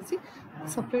చేసేసి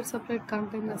సపరేట్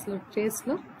కంటైనర్స్లో,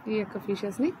 ట్రేస్లో ఈ యొక్క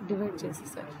ఫిషెస్ని డివైడ్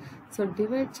చేసేసారు. సో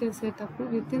డివైడ్ చేసేటప్పుడు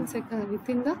విత్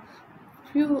ఇన్ ద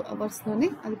ఫ్యూ అవర్స్లోనే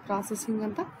అది ప్రాసెసింగ్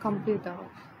అంతా కంప్లీట్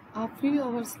అవ్వాలి. ఆ ఫ్యూ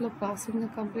అవర్స్లో ప్రాసెసింగ్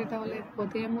కంప్లీట్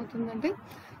అవ్వలేకపోతే ఏమవుతుందంటే,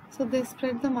 so they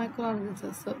spread the micro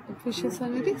organisms, so fishes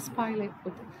అనేది స్పాయిల్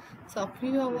అయిపోతుంది. సో ఆ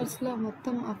ఫ్యూ అవర్స్లో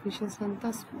మొత్తం ఆ ఫిషెస్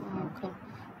అంతా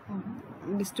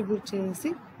డిస్ట్రిబ్యూట్ చేసి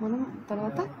మనం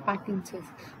తర్వాత ప్యాకింగ్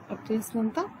చేసి ఆ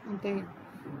చేసినంతా అంటే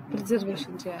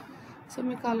ప్రిజర్వేషన్ చేయాలి. సో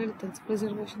మీకు ఆల్రెడీ తెలుసు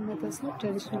preservation మెథడ్స్లో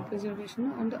traditional preservation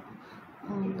and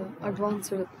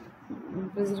advanced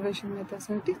preservation methods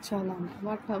అనేవి చాలా ఉన్నాయి.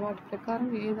 వాటి ప్రకారం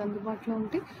ఏది అందుబాటులో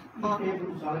ఉంటే ఆ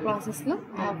ప్రాసెస్లో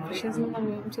ఆ ఫిషెస్ని మనం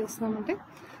ఏం చేస్తున్నామంటే,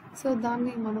 సో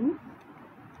దాన్ని మనము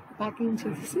ప్యాకింగ్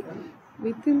చేసేసి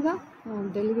with in the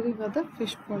delivery of the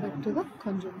fish product to the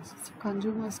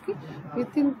కన్జ్యూమర్స్కి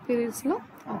with in పీరియడ్స్లో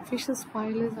ఆ ఫిష్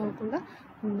స్పాయిలేజ్ అవ్వకుండా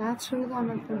న్యాచురల్గా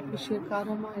ఉన్నటువంటి ఫిష్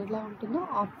కారమా ఎలా ఉంటుందో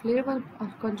ఆ ఫ్లేవర్ ఆ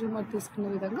కన్జ్యూమర్ తీసుకునే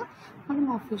విధంగా మనం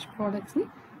ఆ ఫిష్ ప్రోడక్ట్స్ని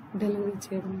డెలివరీ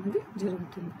చేయడం అనేది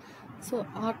జరుగుతుంది. సో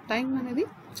ఆ టైం అనేది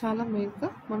చాలా మెయిన్గా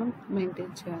మనం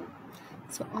మెయింటైన్ చేయాలి.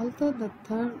 So although the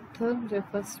term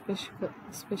refers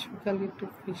specifically to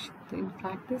fish, in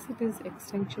practice it is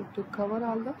extended to cover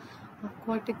all the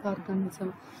aquatic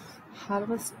organisms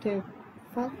harvested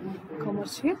for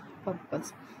commercial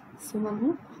purpose. So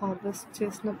మనము హార్వెస్ట్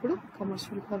చేసినప్పుడు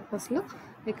కమర్షియల్ పర్పస్లో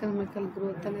ఎకనామికల్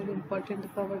గ్రోత్ అనేది ఇంపార్టెంట్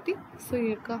కాబట్టి, సో ఈ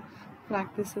యొక్క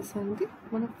practices అనేది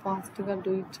మనం ఫాస్ట్గా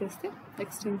డూ ఇట్ చేస్తే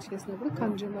ఎక్స్టెండ్ చేసినప్పుడు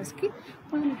కన్జ్యూమర్స్కి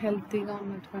మనం హెల్తీగా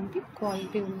ఉన్నటువంటి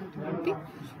క్వాలిటీ ఉన్నటువంటి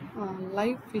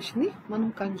లైవ్ ఫిష్ని మనం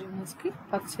కన్జ్యూమర్స్కి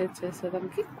పర్చేజ్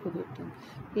చేసేదానికి కుదురుతుంది.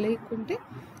 లేకుంటే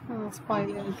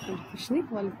స్పాయిల్ అయినటువంటి ఫిష్ని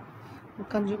వాళ్ళు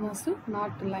కన్జ్యూమర్స్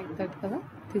నాట్ లైక్ దట్ కదా,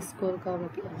 తీసుకోరు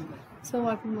కాబట్టి, సో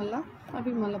వాటిని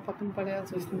మళ్ళీ పక్కన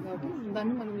పడేయాల్సి వస్తుంది కాబట్టి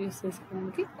దాన్ని మనం యూస్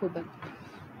చేసుకోవడానికి కుదరదు.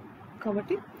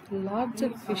 కాబట్టి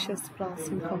larger fishes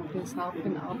processing companies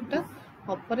often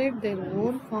operate their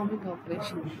own farming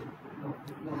operation.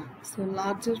 So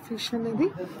larger fish అనేది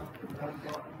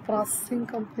ప్రాసెసింగ్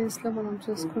కంపెనీస్లో మనం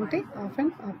చూసుకుంటే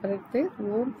often operate their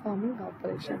own farming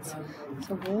operations.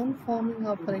 So own farming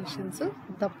operations,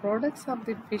 the products of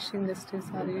the fish industries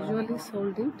are usually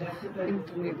sold in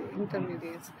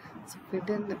intermediates. So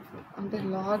అంటే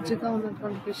లార్జ్గా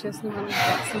ఉన్నటువంటి ఫిషెస్ని మనం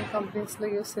processing కంపెనీస్లో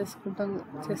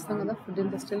చేస్తాం కదా, ఫుడ్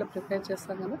ఇండస్ట్రీలో ప్రిపేర్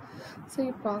చేస్తాం కదా. సో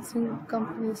ఈ ప్రాసెసింగ్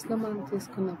కంపెనీస్లో మనం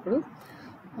తీసుకున్నప్పుడు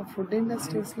ఆ ఫుడ్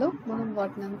ఇండస్ట్రీస్లో మనం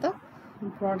వాటిని అంతా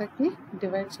ప్రోడక్ట్ని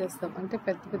డివైడ్ చేస్తాం. అంటే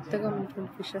పెద్దగా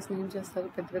ఉన్నటువంటి ఫిషెస్ని ఏం చేస్తారు,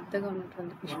 పెద్దగా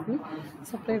ఉన్నటువంటి ఫిష్ని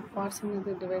సపరేట్ పార్ట్స్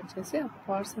అనేది డివైడ్ చేసి ఆ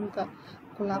పార్ట్స్ అంతా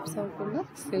కొలాప్స్ అవ్వకుండా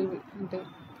సేవ్ అంటే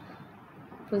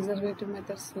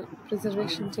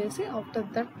ప్రిజర్వేషన్ చేసి ఆఫ్టర్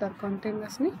దట్ ద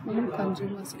కంటైనర్స్ని మనం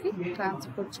కన్జ్యూమర్స్కి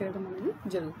ట్రాన్స్పోర్ట్ చేయడం అనేది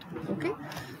జరుగుతుంది. Okay,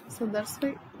 so that's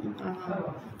why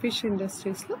fish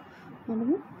ఇండస్ట్రీస్లో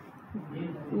మనము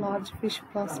లార్జ్ ఫిష్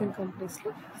ప్రాసెసింగ్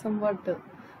కంపెనీస్లో సమ్వాట్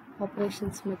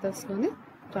ఆపరేషన్స్ మెథడ్స్లోనే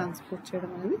ట్రాన్స్పోర్ట్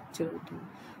చేయడం అనేది జరుగుతుంది.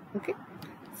 Okay,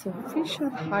 so fish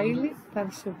are highly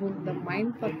perishable. The main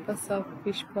purpose of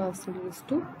fish processing is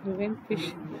to prevent fish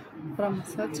from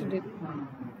such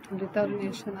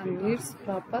deterioration and needs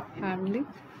proper handling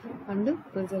and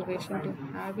preservation to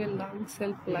have a long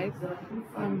shelf life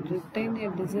and retain a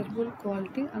desirable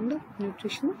quality and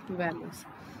nutritional values.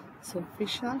 So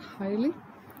fish are highly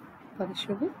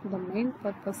perishable. The main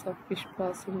purpose of fish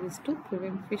processing is to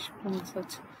prevent fish from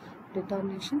such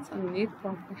deteriorations and need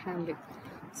proper handling.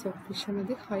 So fish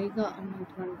అనేది హైగా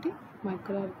ఉన్నటువంటి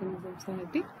micro organisms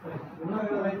అనేది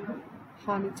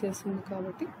హాని చేస్తుంది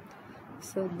కాబట్టి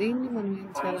so దీన్ని మనం ఏం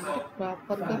చేయాలంటే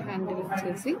ప్రాపర్గా హ్యాండిలింగ్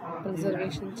చేసి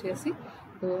ప్రిజర్వేషన్ చేసి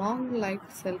లాంగ్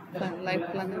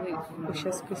లైఫ్ అనేది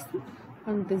ఫిషెస్కి ఇస్తూ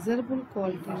అండ్ డిజర్బుల్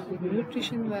క్వాలిటీ అనేది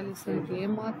న్యూట్రిషన్ వాల్యూస్ అనేది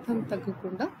ఏమాత్రం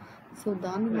తగ్గకుండా సో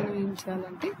దాన్ని మనం ఏం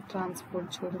చేయాలంటే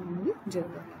ట్రాన్స్పోర్ట్ చేయడం అనేది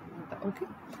జరగాలి అన్నమాట. ఓకే,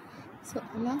 సో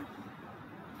అలా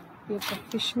ఈ యొక్క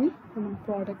ఫిష్ని మనం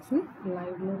ప్రోడక్ట్స్ని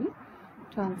లైవ్లోనే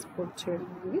ట్రాన్స్పోర్ట్ చేయడం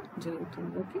అనేది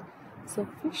జరుగుతుంది. Okay, so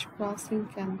fish processing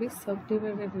can be sub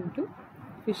divided into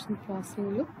fish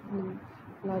ప్రాసెసింగ్లో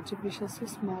large fishes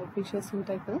small fishes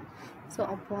ఉంటాయి కదా. సో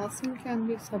ఆ ప్రాసెసింగ్ క్యాన్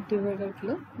బి సబ్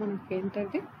డివైడెడ్లో మనకి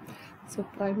ఏంటంటే so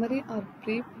primary are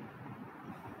pre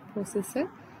processor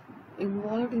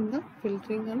involved in the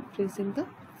filtering and freezing the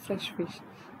fresh fish.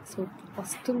 So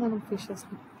first మనం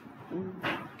ఫిషెస్ని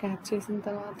catch చేసిన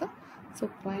తర్వాత so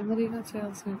ప్రైమరీగా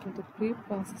చేయాల్సినటువంటి ప్రీ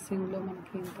ప్రాసెసింగ్లో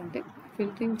మనకి ఏంటంటే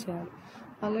ఫిల్టరింగ్ చేయాలి.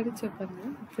 ఆల్రెడీ చెప్పాను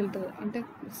కదా, ఫిల్టర్ అంటే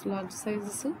large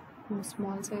sizes,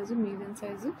 small size, medium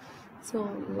size, so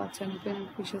ఇలా చనిపోయిన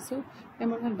ఫిషెస్,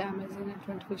 ఏమన్నా డ్యామేజ్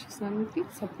అయినటువంటి ఫిషెస్ అన్నిటి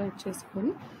సపరేట్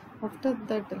చేసుకొని ఆఫ్టర్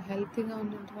దట్ హెల్తీగా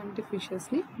ఉన్నటువంటి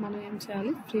ఫిషెస్ని మనం ఏం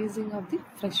చేయాలి, freezing of the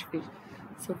fresh fish.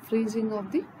 So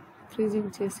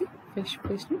freezing చేసి ఫ్రెష్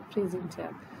ఫిష్ని ఫ్రీజింగ్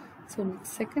చేయాలి. So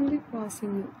secondary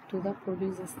processing to the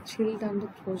producers chilled and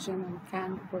frozen and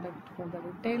canned product for the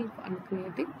retail and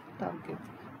creating target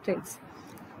trades.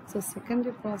 So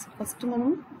secondary process first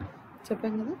మనం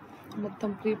చెప్పాం కదా, మొత్తం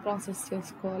pre process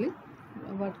చేసుకోవాలి,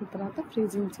 వాటి తర్వాత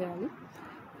freezing చేయాలి.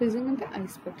 ఫ్రీజింగ్ అంటే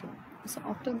ఐస్ పెట్టడం. సో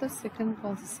ఆఫ్టర్ ద సెకండ్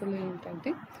ప్రాసెస్లో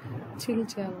ఏంటంటే చిల్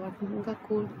చేయాలి, వాటిని ఇంకా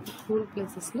కూల్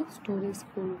ప్లేసెస్లో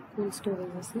కూల్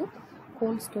స్టోరేజెస్లో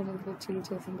కోల్డ్ స్టోరేజ్లో చిల్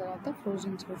చేసిన తర్వాత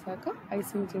ఫ్రోజన్ చేశాక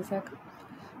ఐసింగ్ చేశాక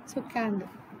సో క్యాండ్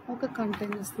ఒక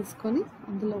కంటైనర్స్ తీసుకొని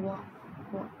అందులో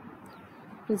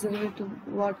ప్రిజర్వేటివ్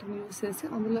వాటర్ని యూస్ చేసి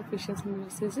అందులో ఫిషెస్ని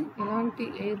యూస్ చేసి ఎలాంటి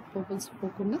ఎయిర్ బబుల్స్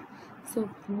పోకుండా సో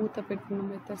మూత పెట్టిన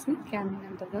మెథడ్స్ని క్యానింగ్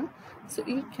అంటారు కదా. సో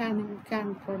ఈ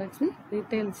క్యాన్ ప్రోడక్ట్స్ని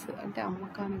రీటైల్స్ అంటే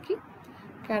అమ్మకానికి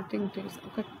క్యాటరింగ్ ట్రేడ్స్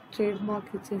ఒక ట్రేడ్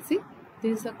మార్క్ ఇచ్చేసి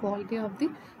this the quality of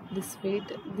this weight,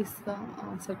 this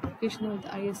certification of the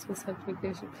ISO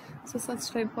certification. So such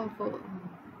type of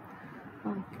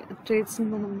ట్రేడ్స్ని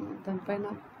మనం దానిపైన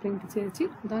ప్రింట్ చేసి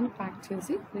దాన్ని ప్యాక్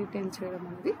చేసి రీటైల్ చేయడం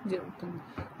అనేది జరుగుతుంది.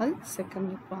 అది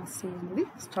సెకండరీ ప్రాసెసింగ్ అనేది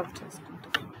స్టార్ట్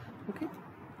చేసుకుంటాం. Okay,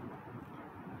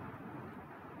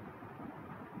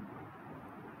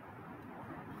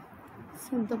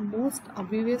 so the most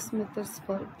obvious methods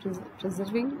for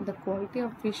preserving the quality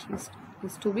of fish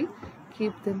is to be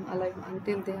keep them alive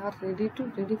until they are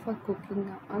ready for cooking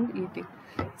and eating.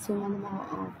 So మనం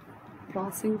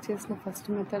processing చేసిన first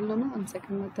మెథడ్లోను and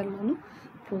second మెథడ్లోను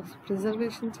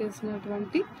preservation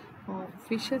చేసినటువంటి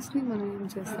ఫిషెస్ని మనం ఏం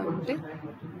చేస్తామంటే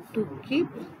to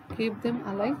keep them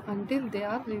alive until they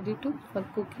are ready for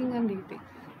cooking and eating.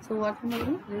 So వాటిని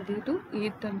మనం ready to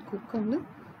eat and cook and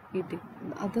eating.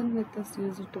 Other methods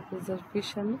use to preserve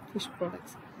fish and fish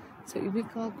products. So ఇవి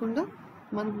కాకుండా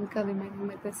మనం ఇంకా రిమైనింగ్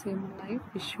మెథడ్స్ ఏమున్నాయి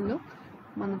ఫిష్లో,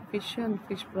 మన fish and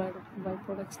fish by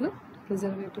ప్రొడక్ట్స్లో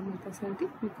preservative methods ఏంటి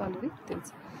మీకు ఆల్రెడీ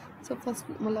తెలుసు. సో ఫస్ట్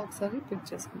మళ్ళీ ఒకసారి రిపీట్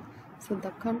చేసుకుందాం. So the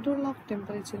control of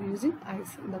temperature using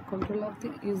ice,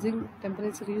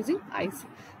 temperature using ice.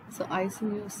 So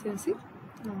ఐస్ని use చేసి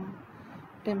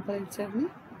టెంపరేచర్ని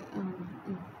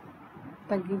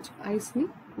తగ్గించి ఐస్ని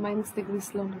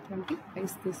 -డిగ్రీస్లో ఉన్నటువంటి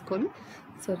ఐస్ తీసుకొని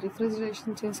సో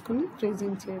రిఫ్రిజిరేషన్ చేసుకొని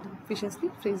ఫ్రీజింగ్ చేయడం, ఫిషెస్ని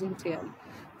ఫ్రీజింగ్ చేయాలి.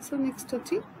 సో నెక్స్ట్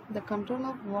వచ్చి the control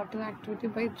of water activity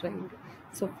by drying.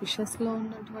 So ఫిషెస్లో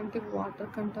ఉన్నటువంటి వాటర్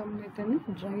కంటామినేటర్ని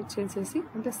డ్రై చేసేసి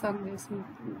అంటే సన్ రేస్ని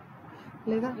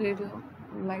లేదా రేడియో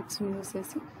లైట్స్ని యూస్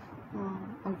చేసి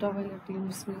అల్ట్రావైలెట్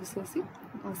యూస్ని యూస్ చేసి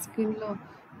ఆ స్కిన్లో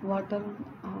వాటర్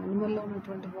అనిమల్లో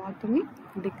ఉన్నటువంటి వాటర్ని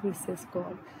డిక్రీజ్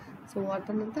చేసుకోవాలి. సో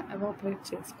వాటర్ని అంతా ఎవాపరేట్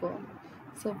చేసుకోవాలి.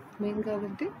 సో మెయిన్గా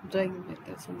అంటే డ్రైయింగ్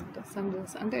మెథడ్స్ అనమాట. సన్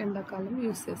రైజ్ అంటే ఎండాకాలం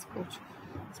యూస్ చేసుకోవచ్చు.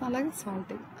 సో అలాగే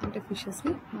సాల్టింగ్ అంటే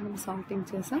ఫిషెస్ని మనం సాల్టింగ్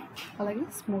చేసాం, అలాగే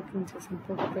స్మోకింగ్ చేసాం,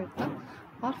 పొగ పెడతాం,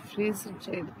 ఆర్ ఫ్రీజ్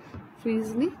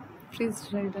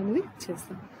డ్రైడ్ అనేది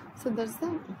చేస్తాం. So that's the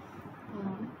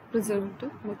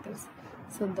preservative methods.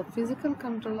 So the physical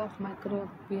control of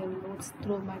microbial loads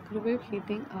through microwave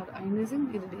heating or ionizing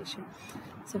irradiation.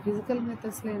 So physical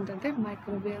మెథడ్స్లో ఏంటంటే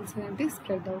మైక్రోవేవ్స్ అనేవి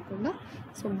స్ప్రెడ్ అవ్వకుండా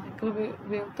సో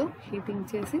మైక్రోవేవ్తో హీటింగ్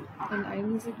చేసి అండ్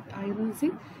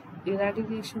ఐనైజింగ్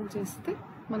ఇరాడియేషన్ చేస్తే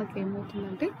మనకి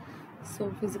ఏమవుతుందంటే సో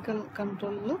ఫిజికల్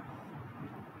కంట్రోల్లో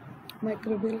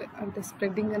మైక్రోవేవ్ అంటే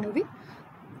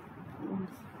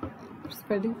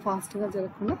స్ప్రెడ్డింగ్ ఫాస్ట్గా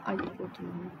జరగకుండా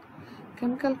ఆగిపోతుంది.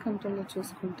 కెమికల్ కంట్రోల్లో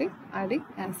చూసుకుంటే యాడింగ్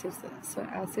యాసిడ్స్. సో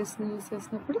యాసిడ్స్ని యూజ్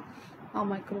చేసినప్పుడు ఆ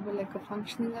మైక్రోవేవ్ యొక్క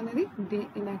ఫంక్షనింగ్ అనేది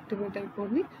ఇన్యాక్టివేట్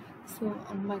అయిపోయింది. సో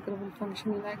మైక్రోవేవ్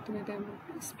ఫంక్షన్ ఇన్యాక్టివేట్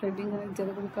అయినప్పుడు స్ప్రెడ్డింగ్ అనేది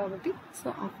జరగదు కాబట్టి సో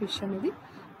ఆ ఫిష్ అనేది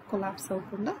కొలాప్స్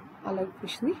అవ్వకుండా అలాగే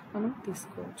ఫిష్ని మనం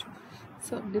తీసుకోవచ్చు.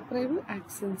 So depriving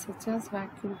action such as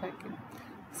vacuum packing.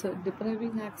 So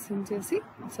depriving action చేసి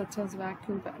సచ్ యాజ్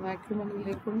వ్యాక్యూమ్ అనేది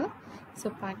లేకుండా సో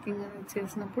ప్యాకింగ్ అనేది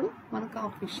చేసినప్పుడు మనకు ఆ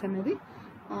ఫిష్ అనేది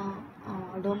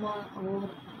అరోమా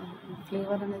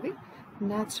ఫ్లేవర్ అనేది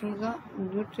న్యాచురల్గా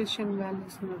న్యూట్రిషన్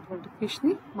వాల్యూస్ ఉన్నటువంటి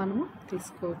ఫిష్ని మనము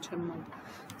తీసుకోవచ్చు అన్నమాట.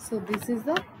 So this is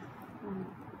the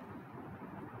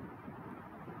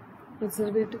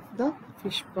preservative the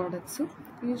fish products.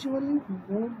 Usually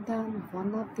more than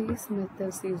one of these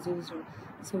methods is used.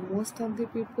 So most of the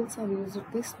people are using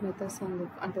these methods only,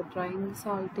 and the drying,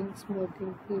 salting,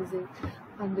 smoking, freezing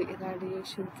and the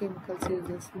irradiation chemicals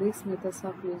uses. These methods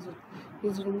are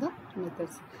used in the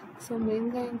methods. So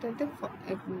mainly ఏంటంటే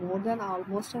more than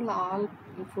almost all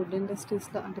food industries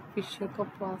లో అంటే fish యొక్క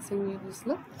processing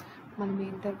యూనిట్స్లో మనం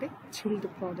ఏంటంటే chilled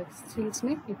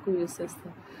చిల్స్ని ఎక్కువ use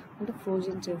చేస్తాం, అంటే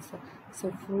frozen చేస్తాం. So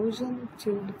frozen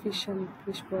chilled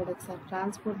fish products are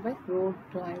transport by road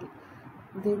rail.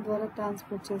 దేని ద్వారా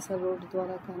ట్రాన్స్పోర్ట్ చేస్తారు? రోడ్డు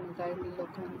ద్వారా కానీ, రైళ్ళలో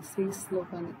కానీ, సీస్లో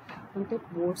కానీ, అంటే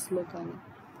బోట్స్లో కానీ.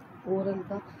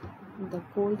 ఓవరాల్గా the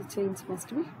cold chains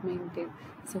must be maintain.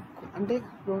 So అంటే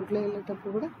రోడ్లో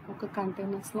వెళ్ళేటప్పుడు కూడా ఒక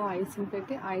కంటైనర్స్లో ఐస్ని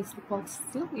పెట్టి ఐస్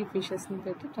బాక్స్లో ఈ ఫిషెస్ని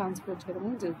పెట్టి ట్రాన్స్పోర్ట్ చేయడం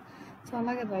జరుగుతుంది. సో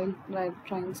అలాగే రైల్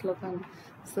ట్రైన్స్లో కానీ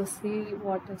సో సీ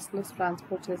వాటర్స్లో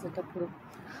ట్రాన్స్పోర్ట్ చేసేటప్పుడు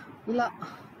ఇలా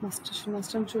మస్ట్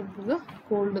అండ్ షుడ్గా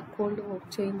కోల్డ్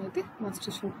చైన్ అయితే మస్ట్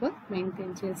షుడ్గా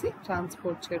మెయింటైన్ చేసి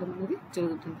ట్రాన్స్పోర్ట్ చేయడం అనేది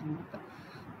జరుగుతుంది అన్నమాట.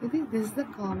 దిస్ ఇస్ ద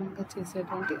కామన్గా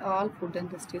చేసేటువంటి ఆల్ ఫుడ్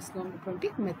ఇండస్ట్రీస్లో ఉన్నటువంటి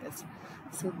methods.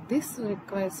 So this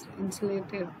requires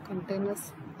insulated containers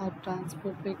are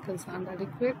transport vehicles and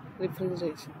adequate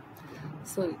refrigeration.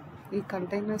 So ఈ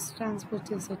కంటైనర్స్ ట్రాన్స్పోర్ట్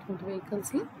చేసేటువంటి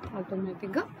వెహికల్స్ని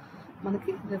ఆటోమేటిక్గా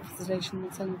మనకి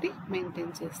రిఫ్రిజరేషన్స్ అనేవి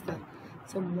మెయింటైన్ చేస్తారు.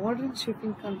 So modern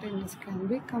shipping containers can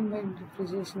be combined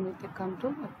refrigeration with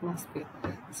control atmosphere.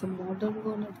 So మోడర్న్గా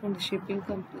ఉన్నటువంటి షిప్పింగ్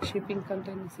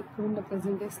కంటైనర్స్ ఇప్పుడున్న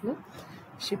ప్రజెంట్ డేస్లో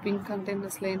షిప్పింగ్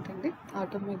కంటైనర్స్లో ఏంటంటే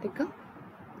ఆటోమేటిక్గా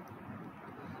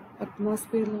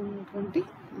అట్మాస్ఫియర్లో ఉన్నటువంటి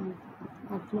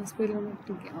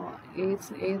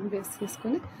ఎయిర్ బేస్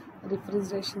చేసుకొని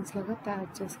రిఫ్రిజరేషన్స్ లాగా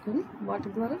తయారు చేసుకొని వాటి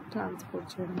ద్వారా ట్రాన్స్పోర్ట్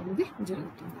చేయడం అనేది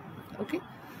జరుగుతుంది. Okay,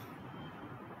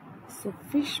 so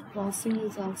fish processing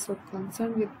is also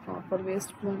concern with proper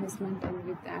waste management and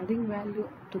with adding value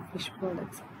to fish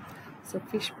products. So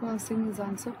fish processing is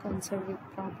also concern with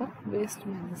proper waste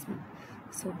management.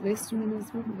 So waste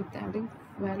management with adding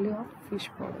value of fish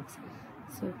products.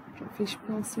 So fish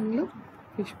ప్రాసెసింగ్లో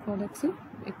fish products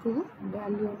ఎక్కువగా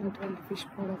value ఉన్నటువంటి fish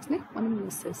ప్రోడక్ట్స్ని మనం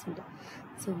use చేస్తుంటాం.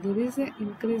 So దిర్ is a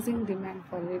increasing demand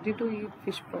for ready to eat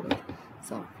fish products.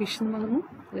 So ఫిష్ని మనము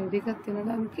రెడీగా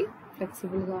తినడానికి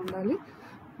ఫ్లెక్సిబుల్గా ఉండాలి.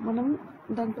 మనం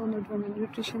దాంట్లో ఉన్నటువంటి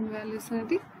న్యూట్రిషన్ వాల్యూస్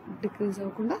అనేది డిక్రీజ్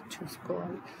అవ్వకుండా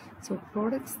చూసుకోవాలి. So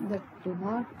products that do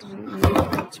not need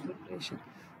much preparation.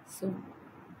 So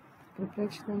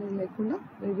preparation అనేది లేకుండా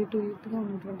రెడీ టు ఈట్గా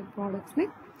ఉన్నటువంటి ప్రోడక్ట్స్ని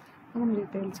మనం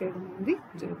రిటైల్ చేయడం అనేది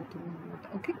జరుగుతుంది అన్నమాట.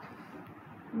 ఓకే,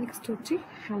 నెక్స్ట్ వచ్చి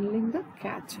హ్యాండ్లింగ్ ద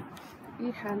క్యాచ్. ఈ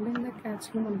హ్యాండ్లింగ్ ద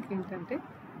క్యాచ్లో మనకి ఏంటంటే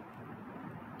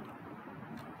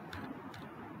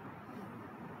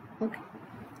okay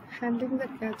handling the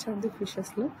catch of the fishes.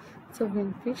 So when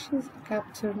fish is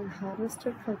captured and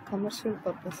harvested for commercial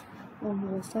purpose,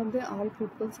 most of the all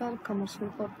peoples are commercial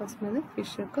purpose మీద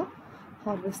fish యొక్క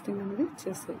harvesting అనేది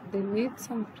చేస్తారు. They need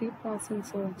some pre-processing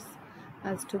source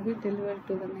as to be delivered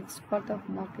to the next part of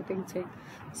marketing chain.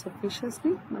 So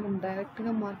ఫిషెస్ని మనం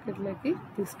డైరెక్ట్గా మార్కెట్లోకి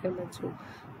తీసుకెళ్ళచ్చు,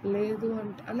 లేదు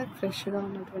అంటే అలా ఫ్రెష్గా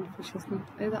ఉన్నటువంటి ఫిషెస్ని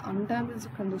లేదా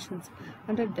అన్డామేజ్డ్ కండిషన్స్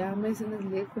అంటే డ్యామేజ్ అనేది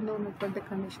లేకుండా ఉన్నటువంటి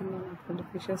కండిషన్లో ఉన్నటువంటి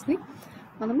ఫిషెస్ని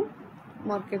మనము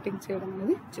మార్కెటింగ్ చేయడం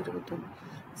అనేది జరుగుతుంది.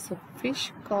 So fish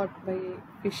cot by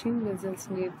fishing vessels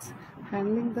needs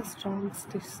handling the strong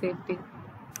safety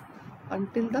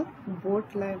until the boat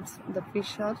lands the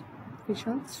fish on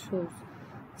shores.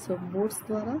 So boats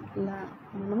ద్వారా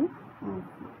మనం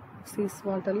సీస్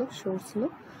వాటర్లో షోర్స్లో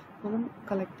మనం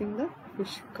కలెక్టింగ్ ద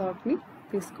ఫిష్ కార్ట్ని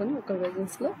తీసుకొని ఒక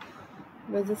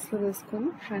వెజల్స్లో వేసుకొని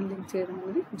హ్యాండ్లింగ్ చేయడం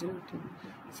అనేది జరుగుతుంది.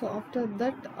 సో ఆఫ్టర్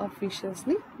దట్ ఆ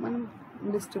ఫిషెస్ని మనం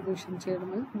డిస్ట్రిబ్యూషన్ చేయడం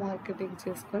అనేది మార్కెటింగ్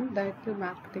చేసుకొని డైరెక్ట్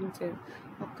మార్కెటింగ్ చేయడం.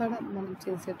 అక్కడ మనం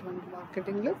చేసేటువంటి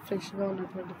మార్కెటింగ్లో ఫ్రెష్గా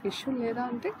ఉన్నటువంటి ఫిష్ లేదా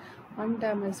అంటే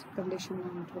అన్డామేజ్డ్ కండిషన్లో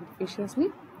ఉన్నటువంటి ఫిషెస్ని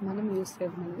మనం యూస్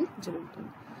చేయడం అనేది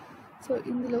జరుగుతుంది. సో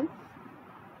ఇందులో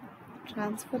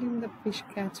transferring the fish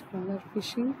catch from the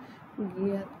fishing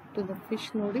gear to the fish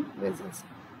loading vessels.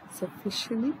 So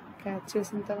ఫిష్ని catch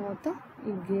చేసిన తర్వాత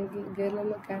ఈ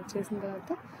గేర్లలో క్యాచ్ చేసిన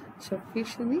తర్వాత సో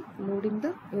ఫిష్ని లోడింగ్ ద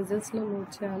వెజల్స్లో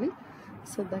లోడ్ చేయాలి.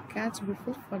 So the catch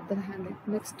before further handling.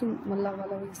 Next మళ్ళీ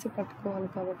వల వేసి పట్టుకోవాలి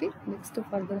కాబట్టి నెక్స్ట్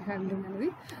ఫర్దర్ హ్యాండ్లింగ్ అనేది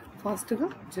ఫాస్ట్గా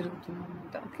జరుగుతుంది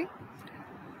అన్నమాట. Okay,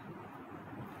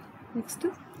 next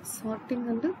sorting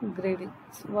and grading.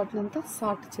 వాటినంతా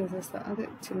sort చేసేస్తారు. అదే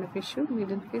చిన్న fish,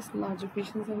 medium fish, large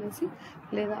fishes అనేసి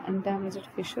లేదా అన్డామేజ్డ్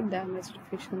ఫిష్, డ్యామేజ్డ్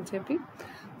ఫిష్ అని చెప్పి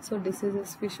so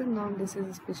diseases fish, non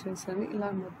diseases fishes అని ఇలా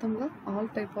మొత్తంగా ఆల్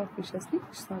టైప్ ఆఫ్ ఫిషెస్ని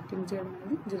సార్టింగ్ చేయడం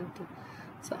అనేది జరుగుతుంది.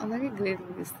 సో అలాగే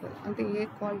గ్రేడింగ్ ఇస్తారు. అంటే ఏ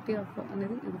క్వాలిటీ ఆఫ్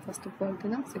అనేది ఇది ఫస్ట్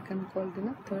క్వాలిటీనా, సెకండ్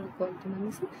క్వాలిటీనా, థర్డ్ క్వాలిటీనా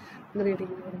అనేసి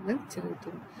గ్రేడింగ్ ఇవ్వడం అనేది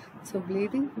జరుగుతుంది. So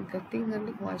bleeding, getting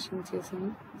and washing చేసిన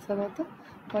తర్వాత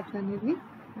వాటిని అన్నిటిని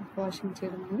వాషింగ్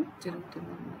చేయడం అనేది జరుగుతుంది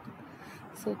అన్నమాట.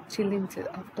 సో చిల్లింగ్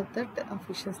ఆఫ్టర్ దట్ ఆ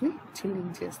ఫిషెస్ని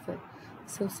చిల్లింగ్ చేస్తారు.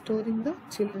 So storing the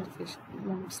chilled fish,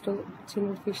 మనం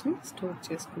చిల్డ్ ఫిష్ని స్టోర్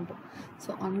చేసుకుంటాం. So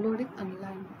unloading and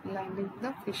landing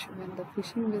the fish when the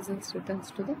fishing vessels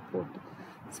returns to the port.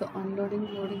 So unloading,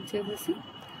 loading చేసేసి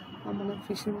మనం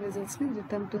ఫిషింగ్ వెజల్స్ని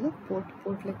రిటర్న్ టు ద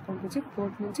పోర్ట్లోకి పంపించి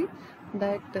port నుంచి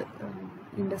direct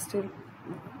industrial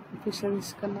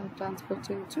fisheries కన్నా transport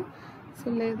చేయొచ్చు.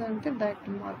 So లేదంటే direct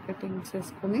marketing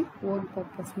చేసుకొని own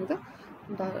purpose మీద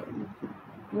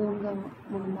ఓన్గా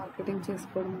మనం మార్కెటింగ్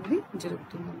చేసుకోవడం అనేది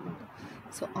జరుగుతుంది అన్నమాట.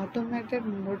 So automated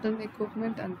modern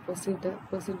equipment and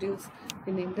ప్రొసీడ్యూర్స్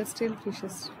in industrial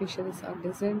fisheries are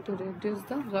design to reduce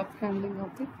the rough handling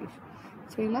of the fish.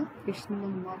 So ఇలా ఫిష్ని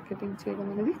మనం మార్కెటింగ్ చేయడం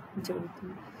అనేది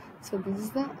జరుగుతుంది. సో దిస్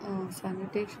ఇస్ ద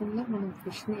శానిటేషన్లో మనం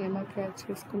ఫిష్ని ఎలా క్యాచ్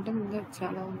చేసుకుంటాం, ఇంకా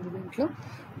చాలా ఉంది దీంట్లో.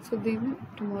 సో దీన్ని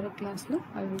టుమారో క్లాస్లో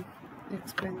I will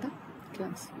explain the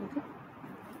class. Okay.